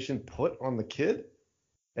expectation put on the kid?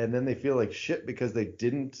 And then they feel like shit because they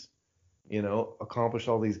didn't, accomplish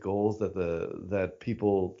all these goals that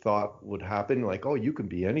people thought would happen. Like, oh, you can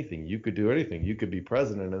be anything, you could do anything, you could be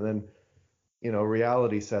president. And then,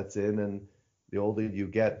 reality sets in, and the older you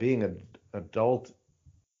get, being an adult,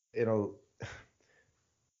 you know,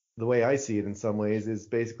 the way I see it in some ways is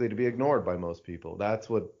basically to be ignored by most people. That's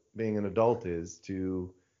what being an adult is,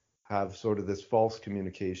 to have sort of this false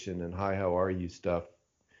communication and hi, how are you stuff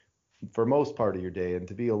for most part of your day, and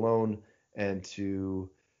to be alone and to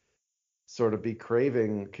sort of be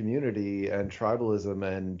craving community and tribalism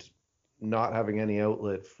and not having any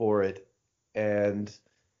outlet for it, and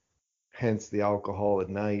hence the alcohol at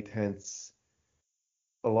night, hence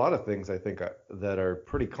a lot of things I think that are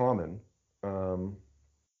pretty common. Um,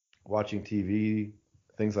 Watching TV,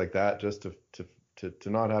 things like that, just to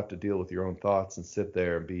not have to deal with your own thoughts and sit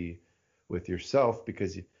there and be with yourself,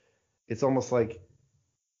 because it's almost like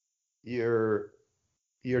you're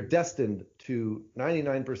destined to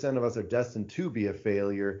 99% of us are destined to be a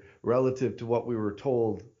failure relative to what we were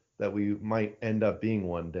told that we might end up being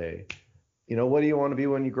one day. What do you want to be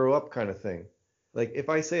when you grow up, kind of thing. Like, if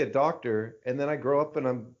I say a doctor and then I grow up and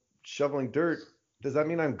I'm shoveling dirt, does that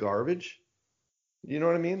mean I'm garbage? You know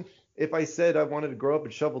what I mean? If I said I wanted to grow up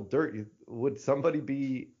and shovel dirt, would somebody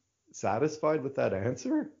be satisfied with that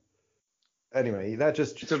answer? Anyway, that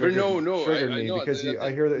just triggered me know, because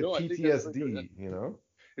I hear that no, I think that's PTSD,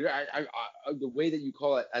 Yeah, the way that you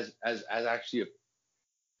call it as actually a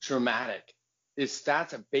traumatic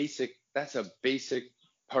that's a basic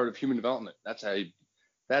part of human development.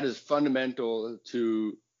 That is fundamental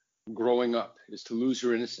to growing up, is to lose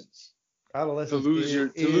your innocence, Adolescence to lose your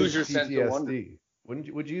PTSD. sense of wonder.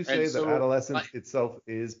 Would you say that adolescence itself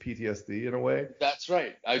is PTSD in a way? That's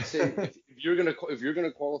right. I'd say if you're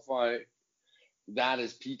gonna qualify that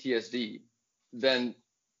as PTSD, then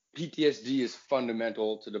PTSD is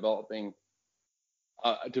fundamental to developing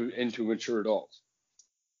into mature adults.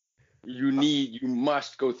 You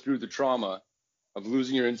must go through the trauma of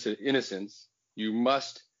losing your innocence. You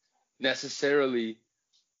must necessarily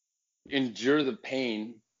endure the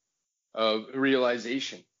pain of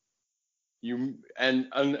realization. If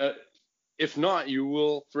not, you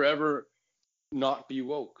will forever not be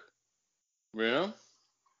woke.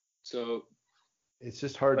 So it's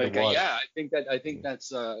just hard to watch. Yeah, I think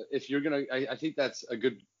that's if you're gonna, I think that's a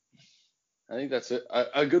good, I think that's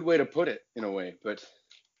a good way to put it in a way. But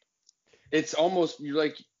it's almost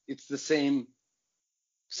it's the same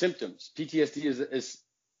symptoms. PTSD is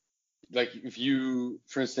like, if you,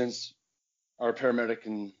 for instance, are a paramedic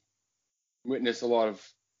and witness a lot of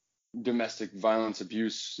domestic violence,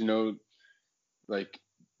 abuse, like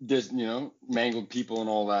this, mangled people and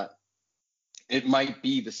all that. It might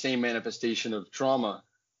be the same manifestation of trauma,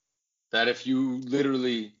 that if you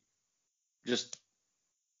literally just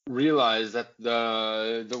realize that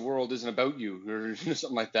the world isn't about you, or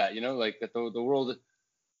something like that, like that the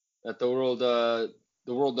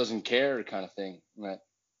world doesn't care, kind of thing, right?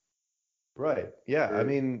 Right. Yeah. I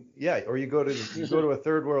mean, yeah. Or you go to a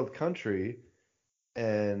third world country,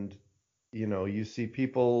 and you see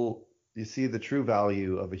people, you see the true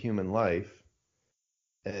value of a human life,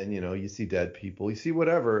 and you see dead people, you see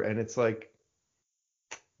whatever, and it's like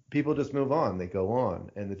people just move on, they go on,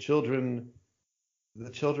 and the children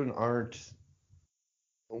aren't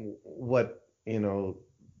what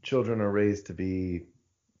children are raised to be.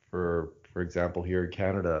 For example, here in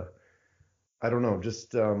Canada, I don't know,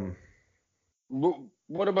 just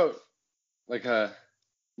what about like a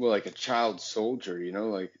child soldier,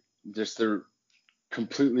 like just they're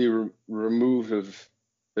completely removed of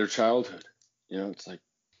their childhood, it's like.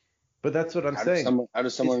 But that's what I'm saying. How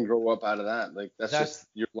does someone grow up out of that? Like that's just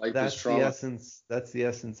your life is trauma. That's the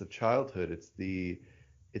essence of childhood. It's the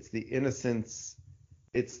innocence.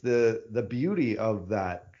 It's the beauty of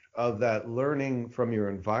that learning from your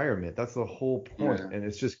environment. That's the whole point. Yeah. And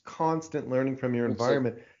it's just constant learning from your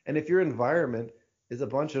environment. And if your environment is a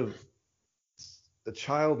bunch of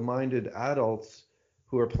child-minded adults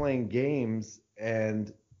who are playing games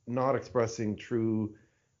and not expressing true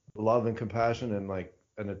love and compassion, and like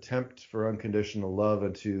an attempt for unconditional love,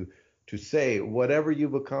 and to say whatever you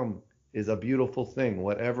become is a beautiful thing,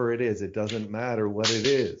 whatever it is, it doesn't matter what it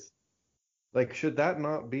is. Like, should that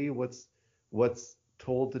not be what's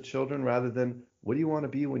told to children rather than what do you want to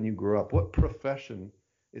be when you grow up? What profession?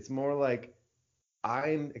 It's more like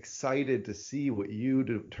I'm excited to see what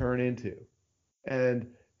you turn into. And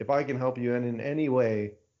if I can help you in any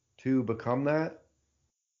way to become that,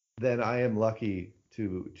 then I am lucky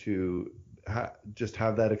to just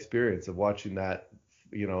have that experience of watching that,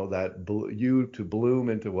 you to bloom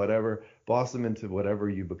into whatever, blossom into whatever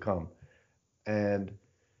you become. And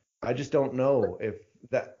I just don't know if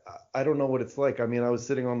that, I don't know what it's like. I mean, I was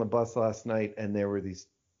sitting on the bus last night and there were these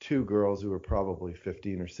two girls who were probably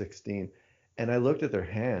 15 or 16. And I looked at their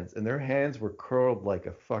hands and their hands were curled like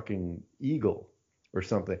a fucking eagle or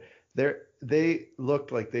something. They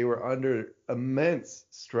looked like they were under immense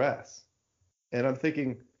stress. And I'm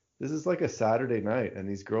thinking, this is like a Saturday night and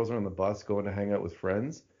these girls are on the bus going to hang out with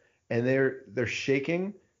friends and they're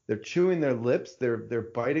shaking, they're chewing their lips,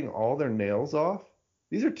 they're biting all their nails off.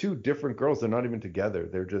 These are two different girls. They're not even together.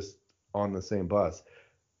 They're just on the same bus.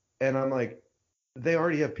 And I'm like, they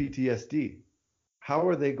already have PTSD. How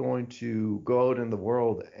are they going to go out in the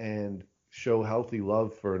world and show healthy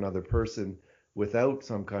love for another person without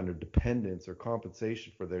some kind of dependence or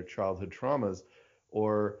compensation for their childhood traumas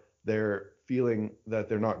or their feeling that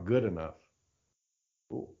they're not good enough?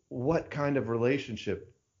 What kind of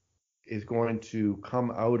relationship is going to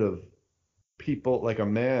come out of people like a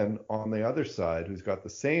man on the other side who's got the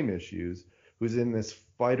same issues, who's in this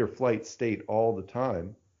fight or flight state all the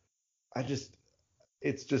time? I just,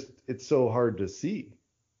 it's so hard to see.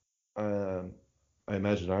 Um, I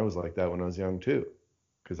imagine I was like that when I was young too,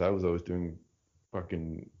 because I was always doing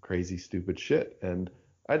fucking crazy, stupid shit, and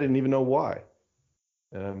I didn't even know why.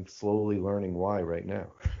 And I'm slowly learning why right now.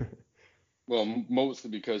 Well,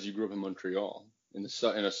 mostly because you grew up in Montreal, in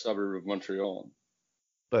a suburb of Montreal,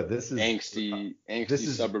 But this is angsty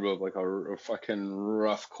suburb of like a fucking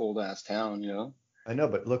rough, cold ass town, you know. I know,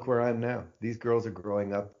 but look where I am now. These girls are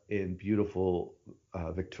growing up in beautiful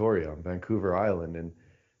Victoria on Vancouver Island, and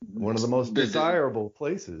one of the most desirable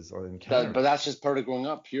places in Canada. But that's just part of growing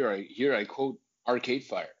up. Here I quote Arcade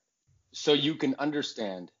Fire. So you can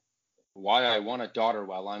understand why I want a daughter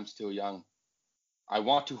while I'm still young. I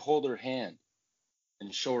want to hold her hand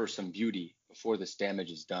and show her some beauty before this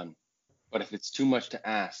damage is done. But if it's too much to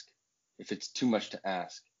ask,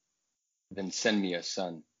 then send me a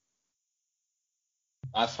son.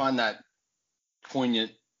 I find that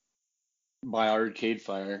poignant by Arcade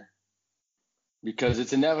Fire because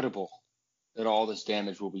it's inevitable that all this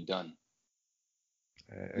damage will be done.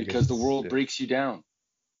 Because the world breaks you down.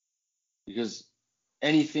 Because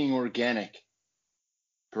anything organic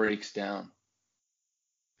breaks down.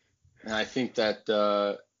 And I think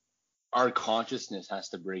that our consciousness has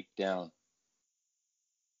to break down.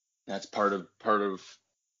 That's part of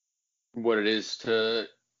what it is to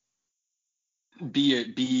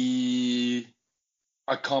be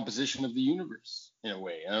a composition of the universe in a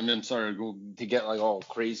way. I mean, I'm sorry to get like all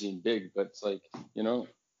crazy and big, but it's like, you know,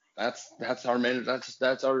 that's our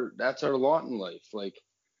lot in life. Like,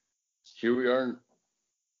 here we are,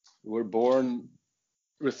 we're born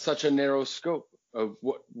with such a narrow scope of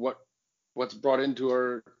what's brought into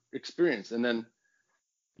our experience, and then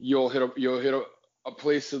you'll hit a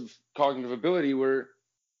place of cognitive ability where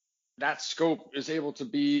that scope is able to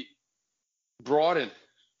be broadened.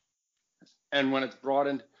 And when it's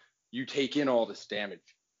broadened, you take in all this damage.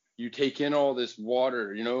 You take in all this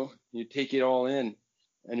water, you know, you take it all in,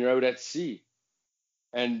 and you're out at sea.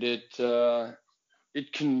 And it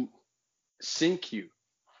can sink you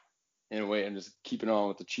in a way. I'm just keeping on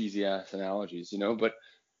with the cheesy ass analogies, you know, but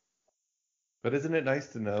isn't it nice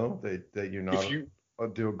to know that you're not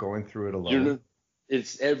going through it alone? You know,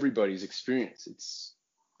 it's everybody's experience. It's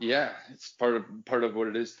part of what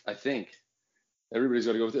it is. I think everybody's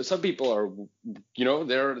got to go through it. Some people are, you know,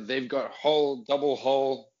 they've got double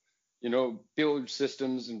hull, you know, bilge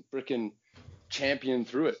systems and freaking champion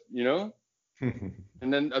through it, you know.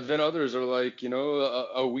 And then others are like, you know,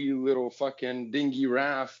 a wee little fucking dingy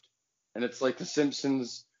raft, and it's like the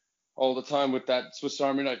Simpsons all the time with that Swiss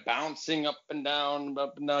Army knife bouncing up and down.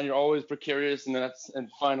 You're always precarious, and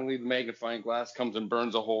finally the magnifying glass comes and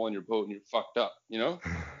burns a hole in your boat, and you're fucked up, you know.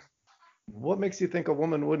 What makes you think a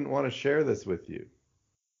woman wouldn't want to share this with you?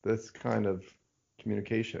 This kind of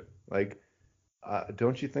communication, like,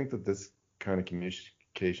 don't you think that this kind of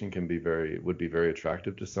communication would be very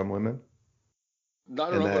attractive to some women? I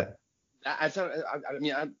don't know. I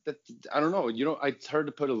don't know. You know, it's hard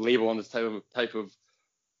to put a label on this type of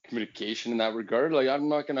communication in that regard. Like, I'm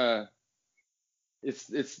not gonna. It's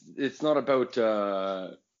not about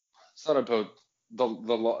it's not about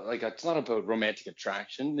it's not about romantic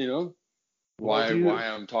attraction. You know, Well, do why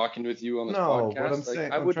you? I'm talking with you on this No, what I'm podcast. Like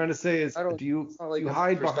saying, I I'm would, trying to say is, I don't. do It's you not do like you I'm the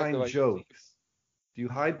hide perspective behind I can take. jokes? Do you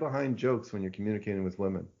hide behind jokes when you're communicating with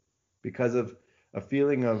women because of a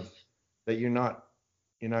feeling of that you're not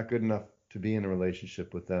good enough to be in a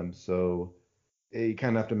relationship with them, so you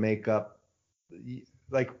kind of have to make up,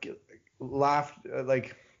 like laugh,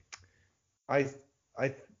 like I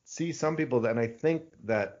I see some people that, and I think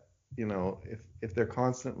that if they're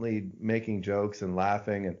constantly making jokes and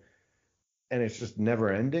laughing and it's just never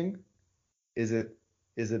ending, is it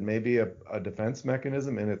maybe a defense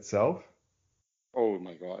mechanism in itself? Oh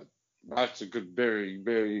my God, that's a good, very,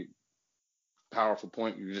 very powerful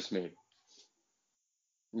point you just made.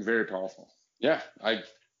 Very powerful. Yeah,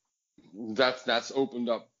 that's opened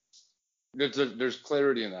up. There's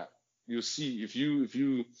clarity in that. You'll see if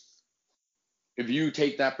you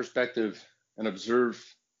take that perspective and observe,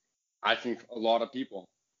 I think a lot of people,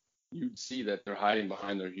 you'd see that they're hiding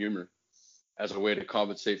behind their humor as a way to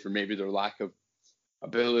compensate for maybe their lack of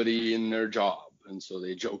ability in their job, and so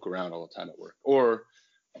they joke around all the time at work, or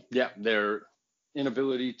yeah, their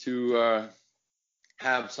inability to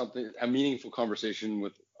have a meaningful conversation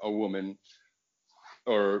with a woman,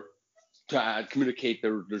 or to communicate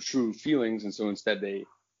their true feelings, and so instead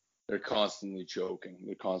they're constantly joking,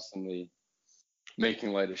 they're constantly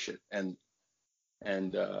making light of shit, and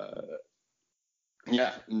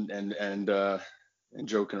yeah, and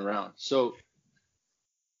joking around. So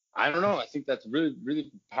I don't know. I think that's a really,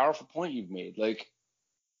 really powerful point you've made. Like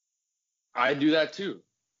I do that too.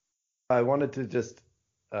 I wanted to just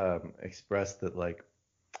express that, like,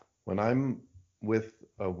 when I'm with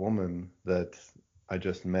a woman that I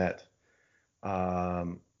just met,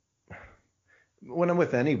 um, when I'm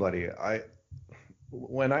with anybody,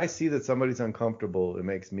 when I see that somebody's uncomfortable, it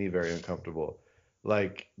makes me very uncomfortable.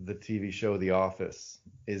 Like the TV show The Office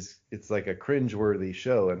it's like a cringeworthy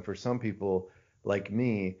show, and for some people like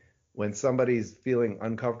me, when somebody's feeling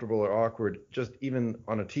uncomfortable or awkward, just even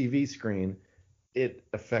on a TV screen, it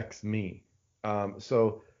affects me.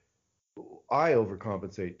 So I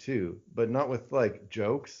overcompensate too, but not with like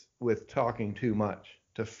jokes, with talking too much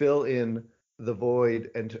to fill in the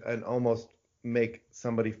void and almost make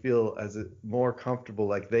somebody feel more comfortable,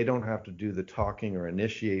 like they don't have to do the talking or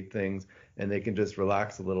initiate things and they can just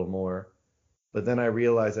relax a little more. But then I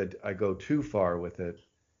realize I go too far with it,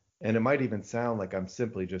 and it might even sound like I'm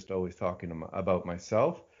simply just always talking about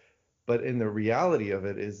myself, but in the reality of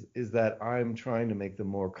it is that I'm trying to make them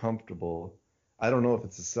more comfortable. I don't know if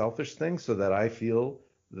it's a selfish thing so that I feel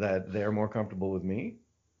that they're more comfortable with me.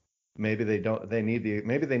 Maybe they don't,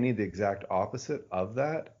 maybe they need the exact opposite of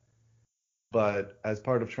that. But as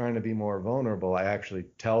part of trying to be more vulnerable, I actually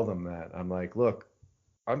tell them that. I'm like, look,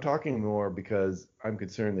 I'm talking more because I'm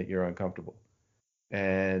concerned that you're uncomfortable.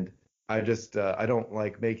 And I don't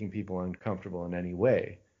like making people uncomfortable in any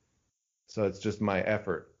way. So it's just my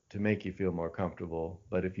effort to make you feel more comfortable.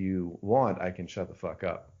 But if you want, I can shut the fuck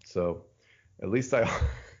up. So at least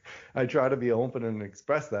I try to be open and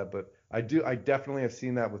express that. But I definitely have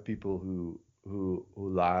seen that with people who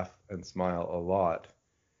laugh and smile a lot.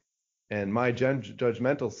 And my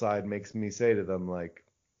judgmental side makes me say to them, like,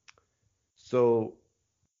 so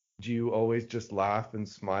do you always just laugh and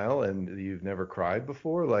smile and you've never cried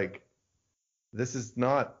before? Like, this is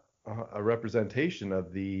not a representation of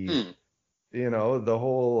Hmm. the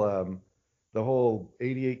whole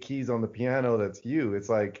 88 keys on the piano. That's you. It's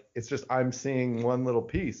like, it's just I'm seeing one little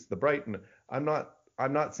piece, the brighten. I'm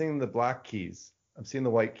not seeing the black keys. I'm seeing the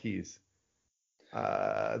white keys.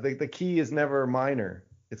 The key is never minor.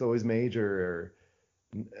 It's always major,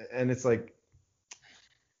 and it's like,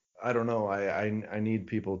 I don't know. I need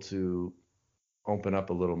people to open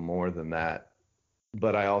up a little more than that.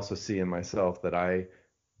 But I also see in myself that I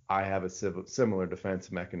have a similar defense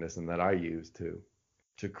mechanism that I use to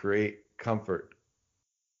create comfort.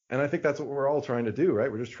 And I think that's what we're all trying to do, right?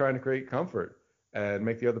 We're just trying to create comfort and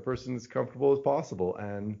make the other person as comfortable as possible.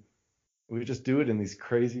 And we just do it in these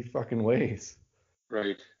crazy fucking ways.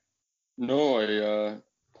 Right. No,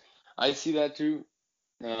 I see that too.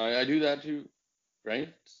 I do that too.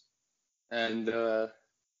 Right. And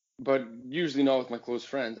but usually not with my close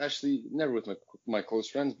friends. Actually, never with my close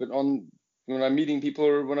friends. But on when I'm meeting people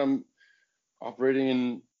or when I'm operating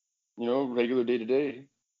in regular day to day.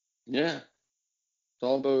 Yeah, it's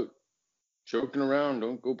all about joking around.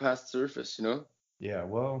 Don't go past the surface. Yeah,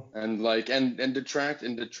 well, And like and detract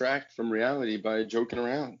from reality by joking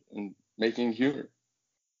around and making humor.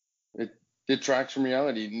 It detracts from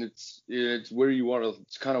reality, and it's where you want to.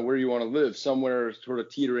 It's kind of where you want to live, somewhere sort of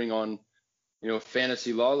teetering on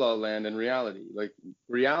fantasy la la land and reality. Like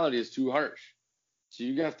reality is too harsh. So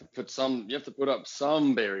you have to put up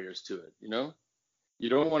some barriers to it, you know? You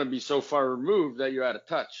don't want to be so far removed that you're out of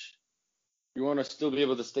touch. You want to still be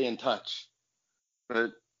able to stay in touch.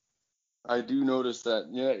 But I do notice that,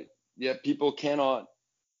 yeah, people cannot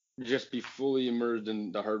just be fully immersed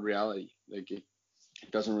in the hard reality. Like it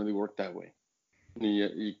doesn't really work that way.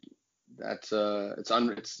 It's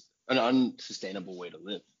an unsustainable way to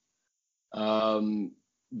live.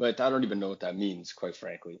 But I don't even know what that means, quite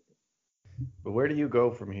frankly. But where do you go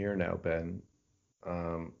from here now, Ben?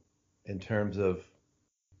 In terms of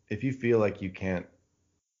if you feel like you can't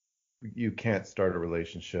start a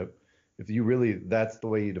relationship, if you really that's the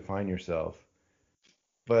way you define yourself,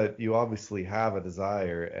 but you obviously have a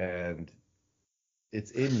desire and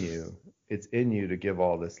it's in you to give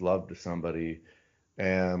all this love to somebody.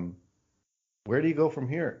 And where do you go from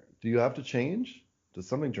here? Do you have to change? Does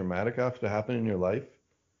something dramatic have to happen in your life?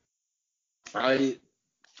 I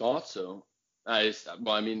thought so.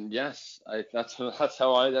 Well, I mean, yes. That's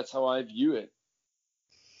how I view it.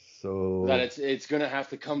 So That it's gonna have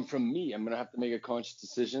to come from me. I'm gonna have to make a conscious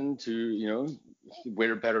decision to,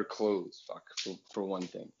 wear better clothes. For one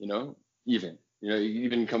thing, it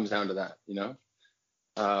even comes down to that,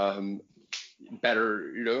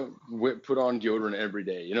 better, put on deodorant every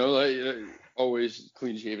day, always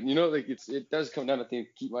clean shaven, like it does come down to things,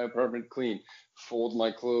 keep my apartment clean, fold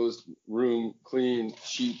my clothes, room clean,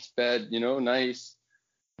 sheets, bed, nice,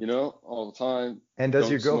 all the time. and does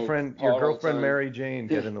Don't smoke your pot all the girlfriend time. Mary Jane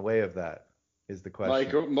get in the way of that? Is the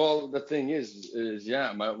question. Well, the thing is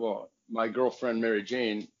yeah, my girlfriend Mary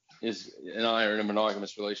Jane and I are in a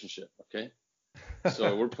monogamous relationship. Okay,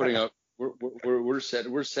 so we're putting up, we're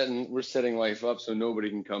setting life up so nobody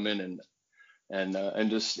can come in and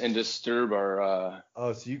disturb our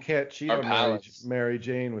Oh, so you can't cheat our on palace. Mary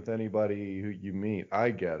Jane with anybody who you meet. I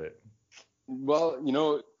get it. Well,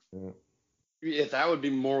 Yeah, if that would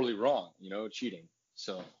be morally wrong, cheating.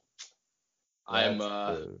 So I'm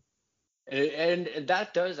that's the and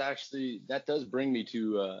that does bring me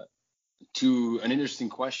to an interesting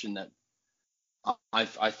question that I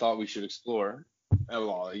thought we should explore.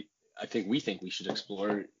 Well, I think we should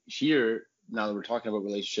explore here now that we're talking about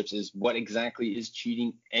relationships is what exactly is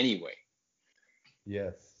cheating anyway?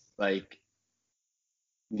 yes. Like,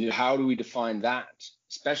 how do we define that,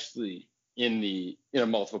 especially in a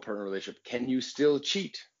multiple partner relationship? Can you still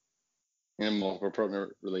cheat in a multiple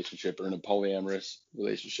partner relationship or in a polyamorous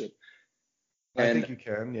relationship? I And think you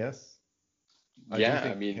can, yes. I do yeah, I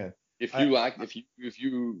think you mean, can. if I you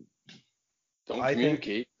don't I think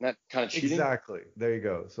communicate, that kind of cheating. exactly. There you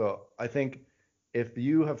go. So I think if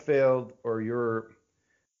you have failed or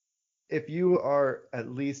if you are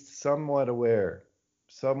at least somewhat aware,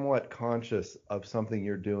 somewhat conscious of something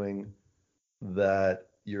you're doing that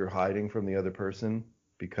you're hiding from the other person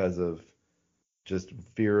because of just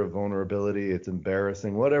fear of vulnerability, it's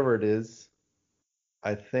embarrassing, whatever it is,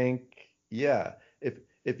 I think, yeah,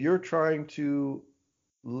 if you're trying to,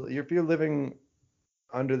 if you're living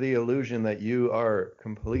under the illusion that you are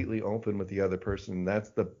completely open with the other person, that's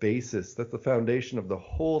the basis, that's the foundation of the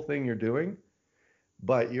whole thing you're doing,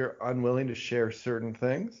 but you're unwilling to share certain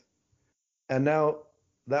things. And now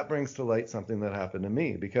that brings to light something that happened to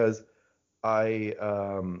me because I,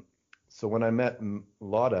 so when I met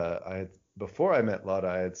Lotta, before I met Lotta,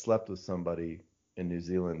 I had slept with somebody in New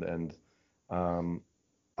Zealand and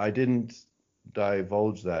I didn't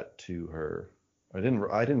divulge that to her. I didn't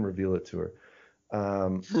reveal it to her.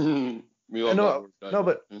 We love that No, word, no,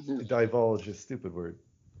 but divulge. divulge is a stupid word,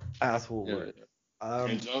 asshole Yeah, word. yeah.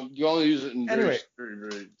 And you only use it in very, Anyway, very,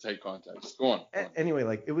 very tight context. Go on. anyway,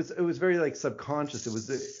 like it was very like subconscious. It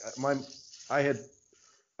was my I had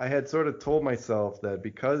I had sort of told myself that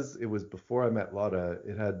because it was before I met Lotta,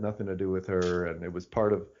 it had nothing to do with her, and it was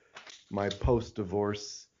part of my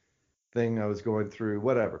post-divorce thing I was going through,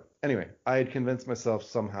 whatever. Anyway, I had convinced myself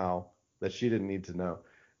somehow that she didn't need to know.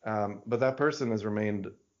 But that person has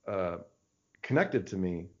remained uh, connected to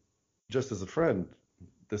me just as a friend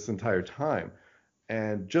this entire time.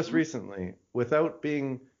 And just recently, without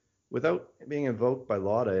being invoked by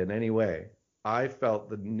Lotta in any way, I felt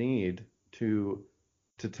the need to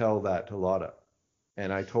tell that to Lotta.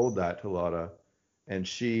 And I told that to Lotta, and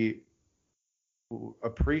she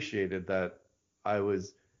appreciated that I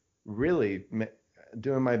was really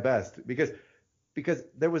doing my best because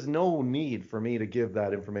there was no need for me to give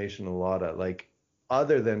that information to Lotta, like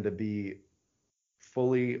other than to be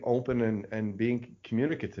fully open and being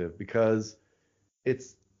communicative because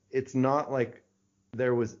it's not like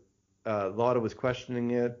there was Lotta was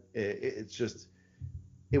questioning it. It's just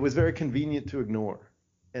it was very convenient to ignore.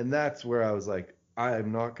 And that's where I was like, I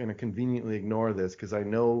am not going to conveniently ignore this because I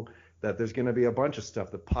know that there's going to be a bunch of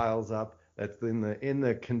stuff that piles up that's in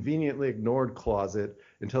the conveniently ignored closet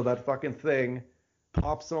until that fucking thing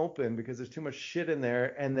pops open because there's too much shit in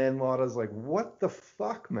there. And then Lotta's like, what the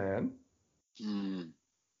fuck, man?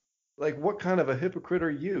 Like, what kind of a hypocrite are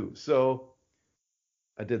you? So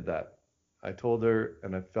I did that. I told her,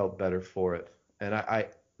 and I felt better for it. And I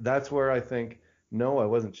that's where I think, no, I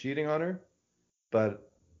wasn't cheating on her,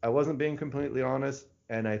 but I wasn't being completely honest.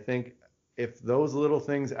 And I think if those little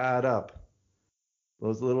things add up,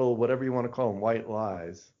 those little, whatever you want to call them, white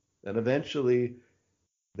lies, then eventually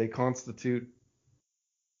they constitute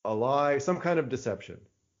a lie, some kind of deception.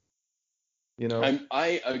 You know?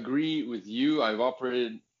 I agree with you. I've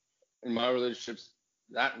operated in my relationships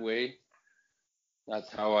that way. That's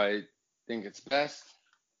how I think it's best.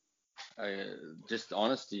 Just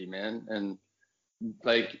honesty, man, and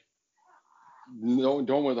like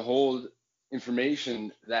don't withhold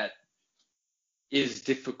information that is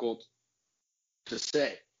difficult to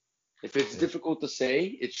say. If it's difficult to say,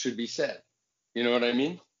 it should be said. You know what I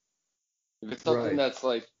mean? If it's something that's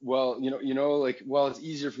like, well, like, well, it's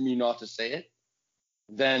easier for me not to say it,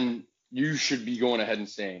 then you should be going ahead and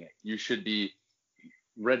saying it. You should be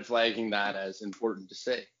red flagging that as important to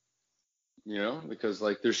say, because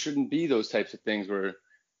like there shouldn't be those types of things where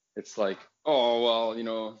it's like, oh,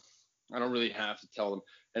 well, I don't really have to tell them.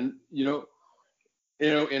 And,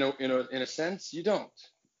 in a sense, you don't.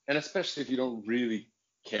 And especially if you don't really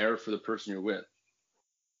care for the person you're with.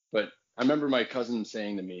 But I remember my cousin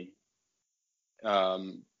saying to me, I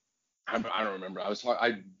don't remember.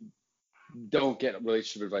 I don't get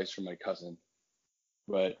relationship advice from my cousin,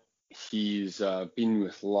 but he's been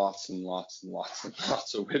with lots and lots and lots and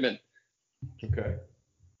lots of women. Okay.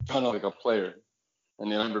 Kind of like a player.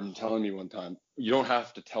 And I remember him telling me one time, you don't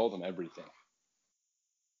have to tell them everything.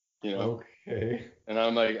 Okay. And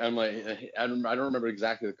I'm like, I don't remember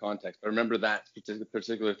exactly the context, but I remember that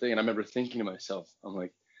particular thing. And I remember thinking to myself, I'm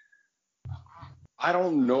like, I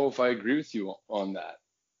don't know if I agree with you on that.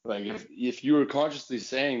 Like, if you were consciously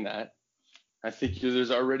saying that, I think there's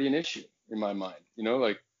already an issue in my mind.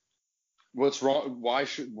 Like, what's wrong? Why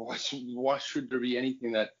should there be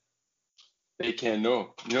anything that they can't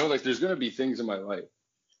know? Like, there's gonna be things in my life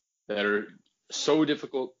that are so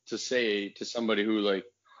difficult to say to somebody who, like,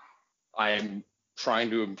 I am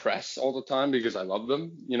trying to impress all the time because I love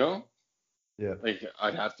them. Yeah. Like,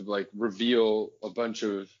 I'd have to like reveal a bunch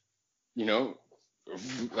of,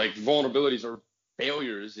 like vulnerabilities or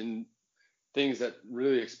failures in things that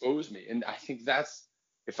really expose me. And I think that's,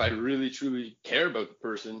 if I really truly care about the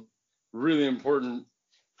person, really important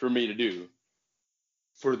for me to do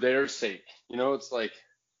for their sake. It's like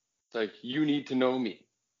you need to know me.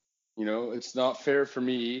 It's not fair for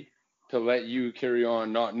me to let you carry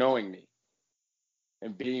on not knowing me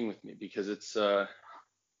and being with me, because it's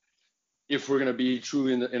if we're gonna be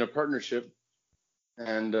truly in a partnership,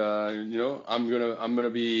 and I'm gonna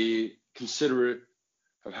be considerate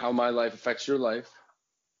of how my life affects your life,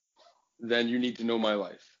 then you need to know my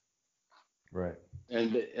life. Right.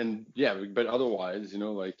 And yeah, but otherwise,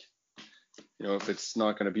 if it's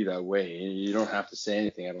not going to be that way, you don't have to say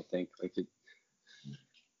anything. I don't think, like,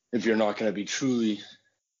 if you're not going to be truly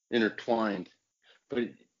intertwined. But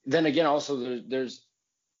then again, also there's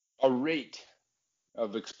a rate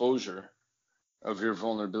of exposure of your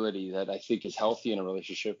vulnerability that I think is healthy in a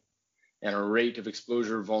relationship, and a rate of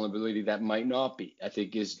exposure or vulnerability that might not be, I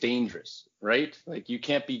think, is dangerous, right? Like, you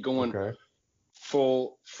can't be going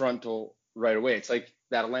full frontal right away. It's like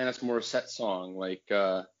that Alanis Morissette song, like,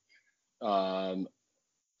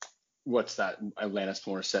 what's that Alanis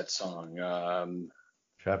Morissette song?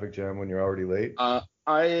 Traffic jam when you're already late. I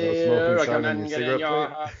no recommend getting your plate.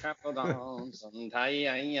 heart trampled on sometime.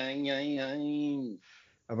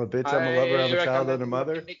 I'm a bitch, I'm a lover, I'm a child and a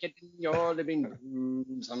mother. Make it in your living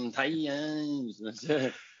room sometimes.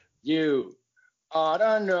 You ought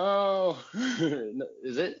to know.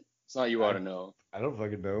 Is it? It's not you ought to know. I don't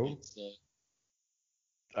fucking know.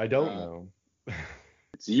 I don't know.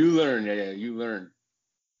 It's you learn. Yeah, you learn.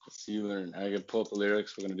 It's you learn. I can pull up the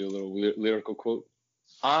lyrics. We're going to do a little lyrical quote.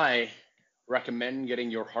 I recommend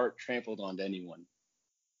getting your heart trampled on to anyone.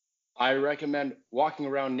 I recommend walking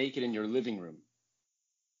around naked in your living room.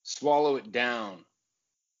 Swallow it down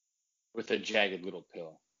with a jagged little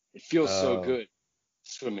pill. It feels so good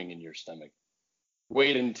swimming in your stomach.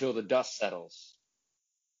 Wait until the dust settles.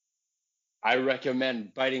 I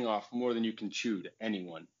recommend biting off more than you can chew to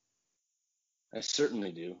anyone. I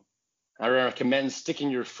certainly do. I recommend sticking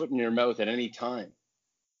your foot in your mouth at any time.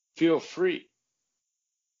 Feel free.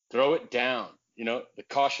 Throw it down. The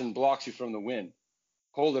caution blocks you from the wind.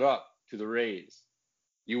 Hold it up to the rays.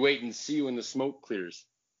 You wait and see when the smoke clears.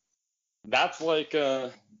 That's like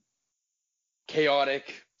a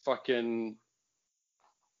chaotic fucking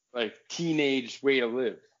like teenage way to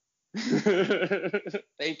live.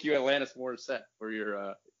 Thank you, Alanis Morissette, for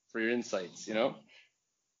your insights.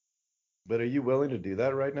 But are you willing to do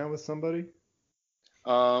that right now with somebody?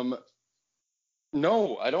 No,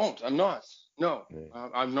 I don't. I'm not. No, Yeah.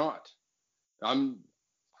 I'm not. I'm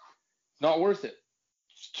not worth it.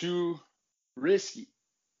 It's too risky.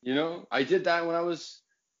 I did that when I was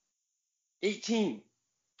 18,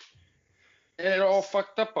 and it all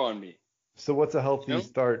fucked up on me. So what's a healthy You know?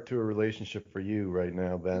 start to a relationship for you right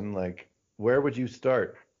now, Ben? Like, where would you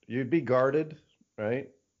start? You'd be guarded, right?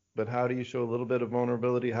 But how do you show a little bit of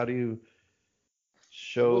vulnerability? How do you Well,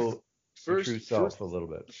 show your true self a little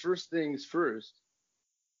bit? first things first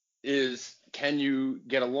is, can you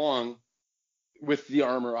get along with the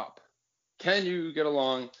armor up? Can you get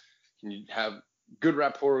along? Can you have good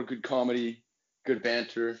rapport, good comedy, good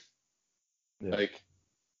banter? Yeah. Like,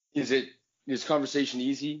 is conversation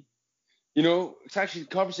easy? It's actually,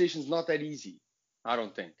 conversation's not that easy, I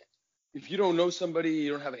don't think. If you don't know somebody,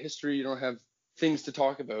 you don't have a history, you don't have things to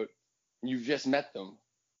talk about, and you've just met them,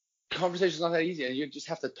 conversation's not that easy, and you just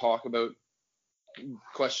have to talk about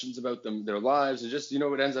questions about their lives, and just,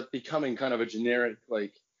 it ends up becoming kind of a generic,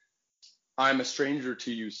 like, I'm a stranger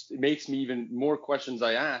to you. It makes me even more questions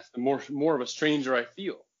I ask, the more of a stranger I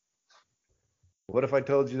feel. What if I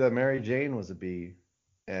told you that Mary Jane was a bee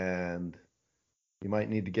and you might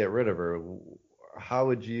need to get rid of her? How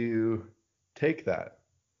would you take that?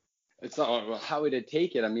 It's not, well, how would I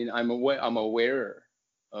take it? I mean, I'm aware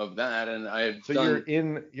of that, and I've So done.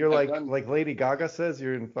 you're I've like done. like Lady Gaga says,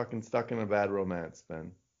 you're in fucking stuck in a bad romance,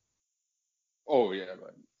 Ben. Oh yeah,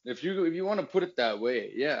 but if you want to put it that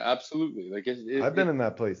way, yeah, absolutely. Like I've been in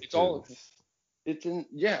that place it's too. it's in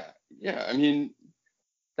yeah. I mean,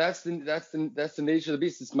 that's the nature of the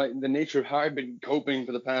beast. It's the nature of how I've been coping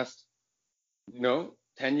for the past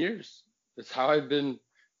 10 years. That's how I've been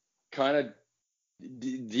kind of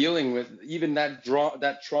dealing with even that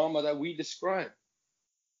trauma that we described.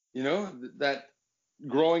 That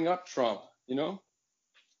growing up trauma.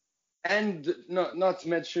 And not to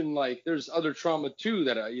mention, like, there's other trauma too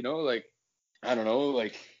that like, I don't know,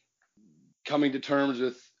 like coming to terms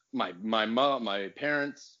with my mom, my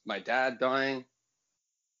parents, my dad dying,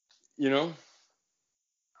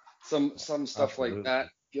 some stuff Absolutely. like that.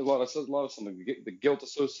 A lot of some of the guilt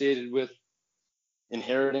associated with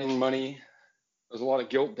inheriting money. There's a lot of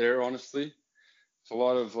guilt there, honestly. It's a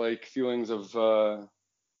lot of like feelings of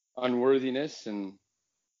unworthiness, and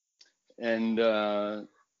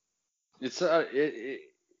it's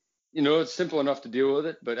it's simple enough to deal with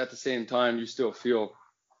it, but at the same time, you still feel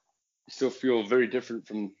very different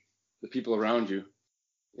from the people around you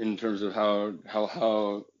in terms of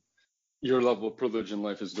how your level of privilege in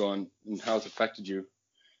life has gone and how it's affected you.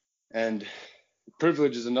 And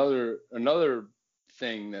privilege is another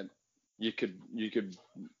thing that you could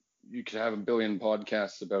have a billion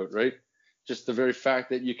podcasts about, right? Just the very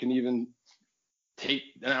fact that you can even take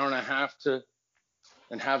an hour and a half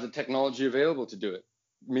and have the technology available to do it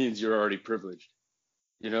means you're already privileged.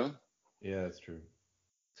 Yeah, that's true.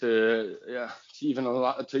 To even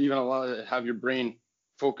allow to have your brain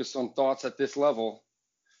focus on thoughts at this level,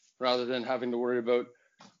 rather than having to worry about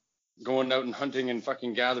going out and hunting and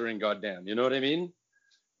fucking gathering, goddamn, you know what I mean?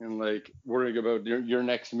 And like worrying about your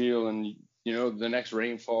next meal and the next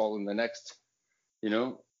rainfall and the next,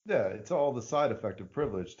 Yeah, it's all the side effect of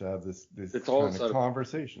privilege to have this it's all kind of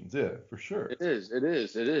conversations. Yeah, for sure. It is.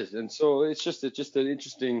 And so it's just an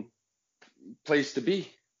interesting place to be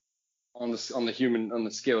on the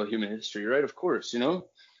scale of human history, right? Of course,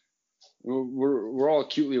 we're all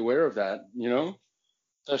acutely aware of that,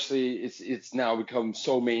 especially it's now become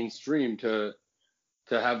so mainstream to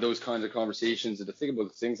have those kinds of conversations and to think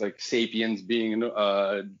about things like Sapiens being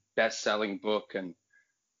a best-selling book, and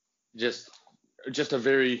just a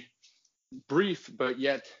very brief but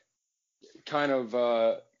yet kind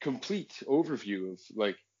of complete overview of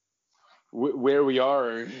like where we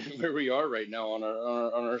are right now on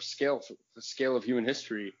our scale, the scale of human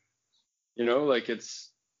history. Like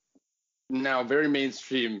it's now very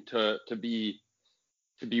mainstream to be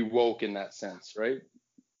woke in that sense, right?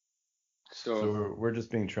 So we're just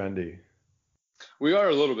being trendy. We are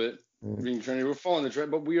a little bit being trendy. We're following the trend,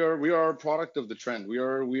 but we are a product of the trend. We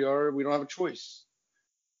don't have a choice.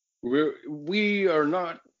 We are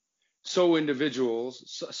not such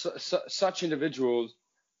individuals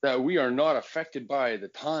that we are not affected by the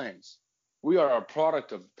times. We are a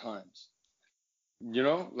product of the times.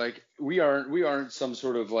 Like we aren't some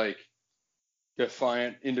sort of like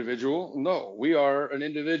defiant individual. No, we are an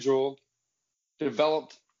individual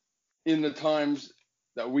developed in the times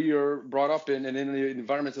that we are brought up in and in the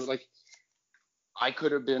environments of like, I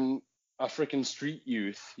could have been a freaking street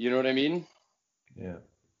youth. You know what I mean? Yeah.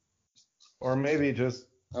 Or maybe just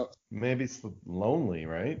Oh, maybe it's lonely,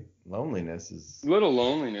 right? Loneliness is little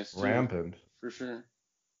loneliness too, rampant. for sure.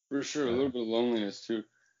 For sure, a Uh, little bit of loneliness too.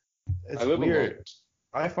 I it's live alone. weird.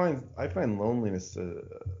 I find loneliness.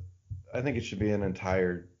 I think it should be an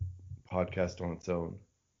entire podcast on its own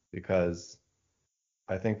because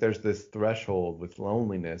I think there's this threshold with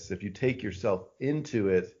loneliness. If you take yourself into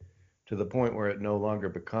it to the point where it no longer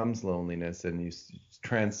becomes loneliness and you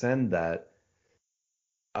transcend that,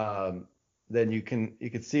 then you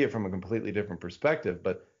could see it from a completely different perspective.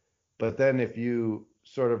 But then if you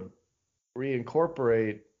sort of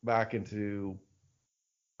reincorporate back into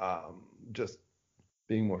just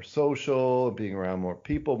being more social, being around more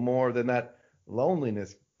people more, then that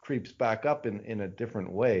loneliness creeps back up in a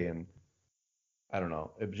different way. And I don't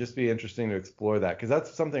know, it'd just be interesting to explore that because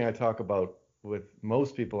that's something I talk about with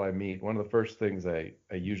most people I meet. One of the first things I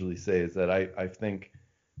usually say is that I think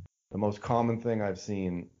the most common thing I've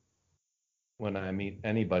seen when I meet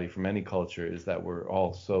anybody from any culture is that we're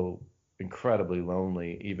all so incredibly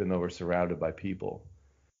lonely, even though we're surrounded by people.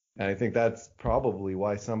 And I think that's probably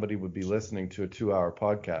why somebody would be listening to a 2-hour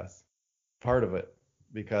podcast, part of it.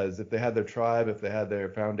 Because if they had their tribe, if they had their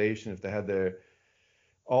foundation, if they had their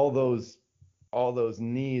all those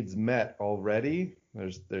needs met already,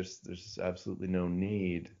 there's absolutely no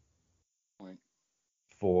need Point.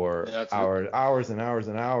 for Yeah, that's hours and hours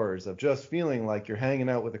and hours of just feeling like you're hanging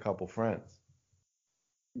out with a couple friends.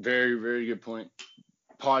 very, very good point.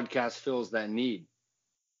 Podcast fills that need,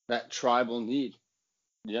 that tribal need.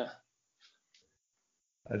 Yeah.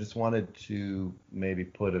 I just wanted to maybe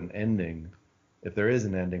put an ending, if there is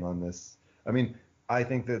an ending on this. I mean, I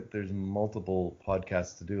think that there's multiple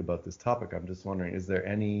podcasts to do about this topic. I'm just wondering, is there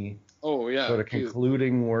any Oh yeah. sort of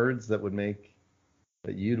concluding words that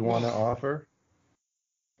you'd want to offer?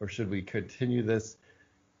 Or should we continue this,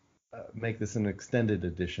 make this an extended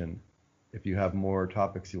edition if you have more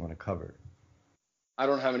topics you want to cover? I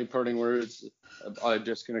don't have any parting words. I'm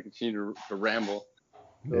just gonna continue to ramble.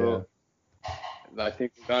 So I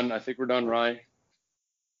think we're done. I think we're done, Ryan.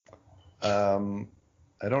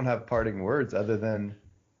 I don't have parting words other than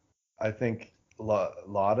I think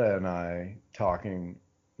Lotta and I talking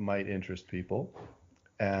might interest people,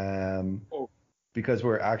 Oh, because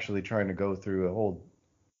we're actually trying to go through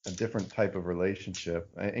a different type of relationship,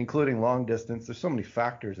 including long distance. There's so many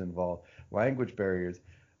factors involved, language barriers,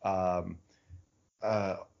 um,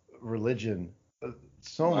 uh, religion, wow.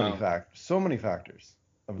 so many factors.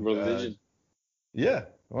 Religion. Yeah,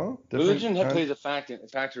 well, different Religion kinds. plays a factor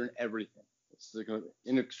in everything. It's like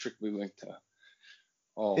inextricably linked to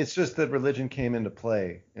all. It's just that religion came into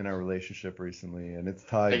play in our relationship recently, and it's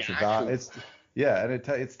tied Like to actually.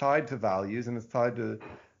 it's tied to values, and it's tied to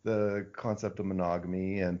the concept of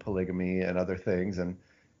monogamy and polygamy and other things. And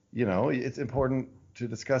it's important to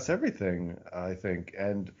discuss everything, I think,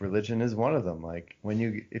 and religion is one of them. Like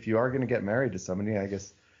if you are going to get married to somebody, I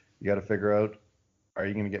guess you got to figure out, are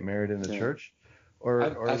you going to get married in the Yeah. church, or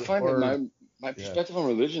I find that or my yeah. perspective on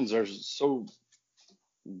religions are so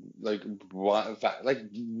like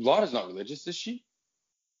Lotta's not religious, is she?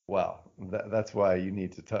 Well, that's why you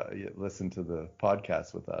need to listen to the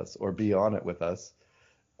podcast with us or be on it with us,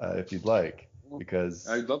 if you'd like, because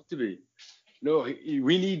I'd love to be. No,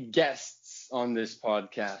 we need guests on this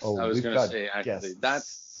podcast. I was we've gonna got say actually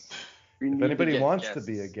guests. we If need to anybody get wants to guests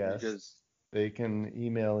be a guest, because they can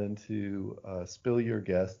email into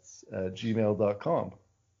spillyourguests@gmail.com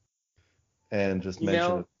and just mention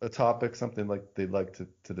email a topic, something like they'd like to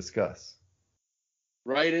discuss.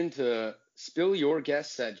 right into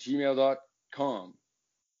spillyourguests@gmail.com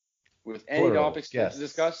with any Plural, topics you'd like to guests.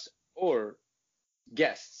 discuss or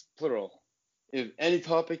guests, plural. If any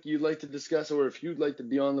topic you'd like to discuss or if you'd like to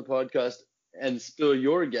be on the podcast and spill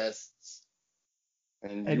your guests,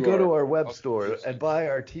 And go to our web store and buy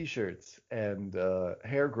our t-shirts and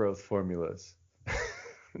hair growth formulas.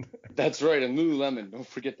 That's right, and Lululemon. Don't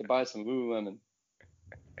forget to buy some Lululemon.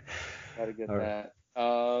 Gotta get All that.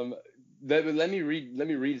 Let me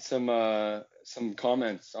read some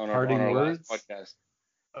comments on our words? last podcast.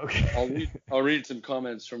 Okay. I'll read some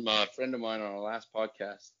comments from a friend of mine on our last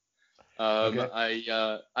podcast. Okay.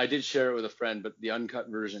 I did share it with a friend, but the uncut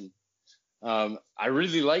version. I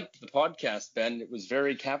really liked the podcast, Ben. It was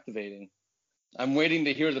very captivating. I'm waiting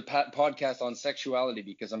to hear the podcast on sexuality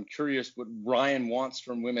because I'm curious what Ryan wants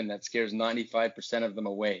from women that scares 95% of them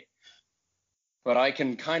away. But I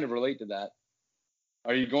can kind of relate to that.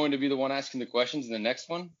 Are you going to be the one asking the questions in the next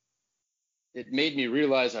one? it made me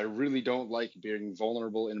realize I really don't like being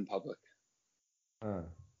vulnerable in public. Uh,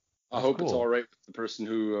 I that's hope it's all cool. right with the person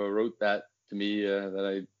who wrote that to me, that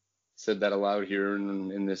I said that aloud here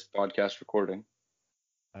in this podcast recording.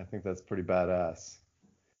 I think that's pretty badass.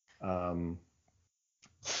 Um,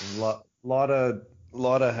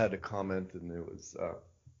 Lotta had a comment, and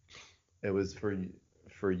it was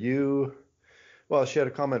for you. Well, she had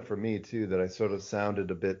a comment for me too that I sort of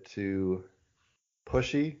sounded a bit too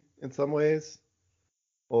pushy in some ways,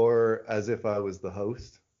 or as if I was the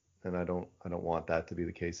host, and I don't want that to be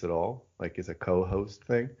the case at all. Like it's a co-host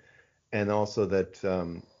thing, and also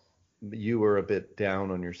that you were a bit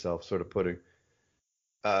down on yourself, sort of putting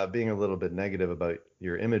being a little bit negative about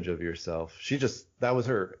your image of yourself. She just that was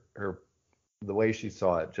her the way she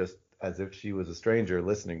saw it, just as if she was a stranger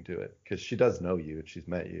listening to it, because she does know you and she's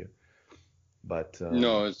met you. But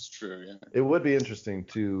No, it's true. Yeah. it would be interesting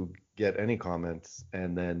to get any comments,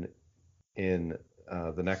 and then in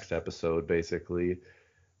the next episode, basically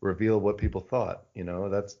reveal what people thought. You know,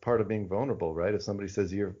 that's part of being vulnerable, right? If somebody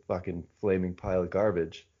says you're a fucking flaming pile of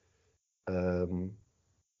garbage, um,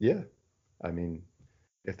 yeah, I mean,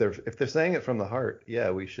 if they're saying it from the heart,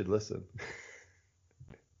 yeah, we should listen.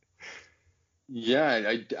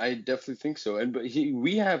 Yeah, I definitely think so. And but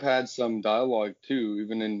we have had some dialogue too,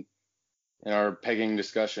 even in our pegging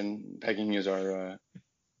discussion. Pegging WhatsApp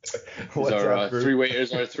group.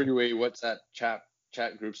 is our three-way WhatsApp chat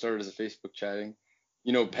group, started as a Facebook chatting.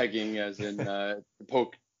 You know, pegging as in to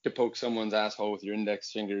poke someone's asshole with your index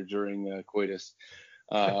finger during coitus.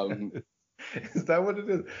 Um, Is that what it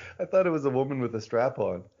is? I thought it was a woman with a strap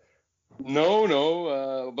on.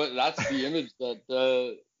 no, but that's the image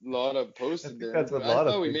that Lotta I posted think there. that's what I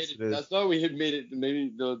Lotta thought we made thinks it. it I is. thought we had made it.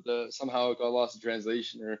 Maybe the somehow it got lost in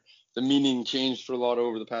translation, or the meaning changed for Lotta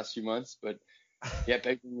over the past few months. But yeah,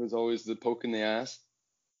 pegging was always the poke in the ass.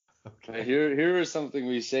 Okay. Here is something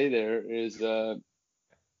we say there is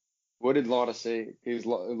what did Lotta say?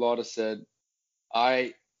 Lotta said,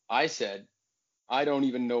 I said, I don't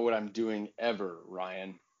even know what I'm doing ever,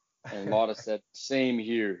 Ryan. And Lotta said, same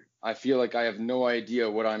here. I feel like I have no idea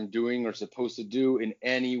what I'm doing or supposed to do in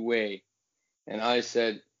any way. And I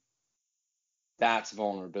said, that's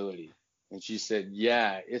vulnerability. And she said,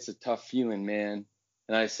 yeah, it's a tough feeling, man.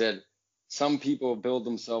 And I said, some people build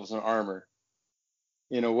themselves an armor.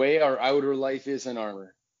 In a way, our outer life is an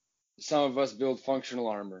armor. Some of us build functional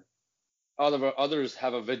armor. Others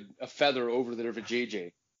have a feather over their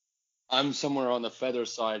vajayjay. I'm somewhere on the feather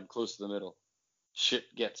side, close to the middle. Shit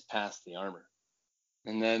gets past the armor.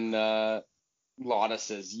 And then Lotta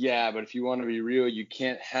says, yeah, but if you want to be real, you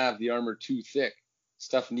can't have the armor too thick.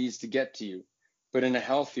 Stuff needs to get to you, but in a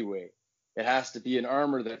healthy way. It has to be an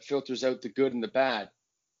armor that filters out the good and the bad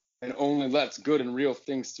and only lets good and real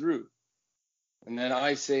things through. And then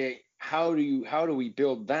I say, how do we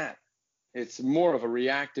build that? It's more of a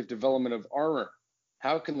reactive development of armor.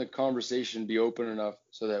 How can the conversation be open enough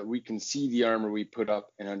so that we can see the armor we put up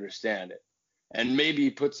and understand it? And maybe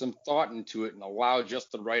put some thought into it and allow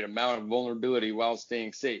just the right amount of vulnerability while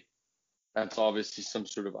staying safe. That's obviously some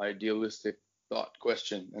sort of idealistic thought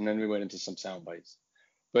question. And then we went into some sound bites.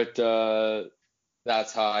 But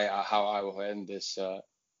that's how I will end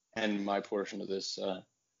my portion of this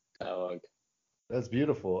dialogue. That's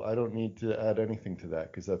beautiful. I don't need to add anything to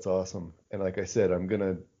that because that's awesome. And like I said, I'm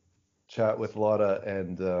gonna chat with Lotta,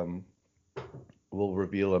 and we'll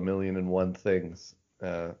reveal a million and one things.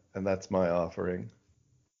 And that's my offering.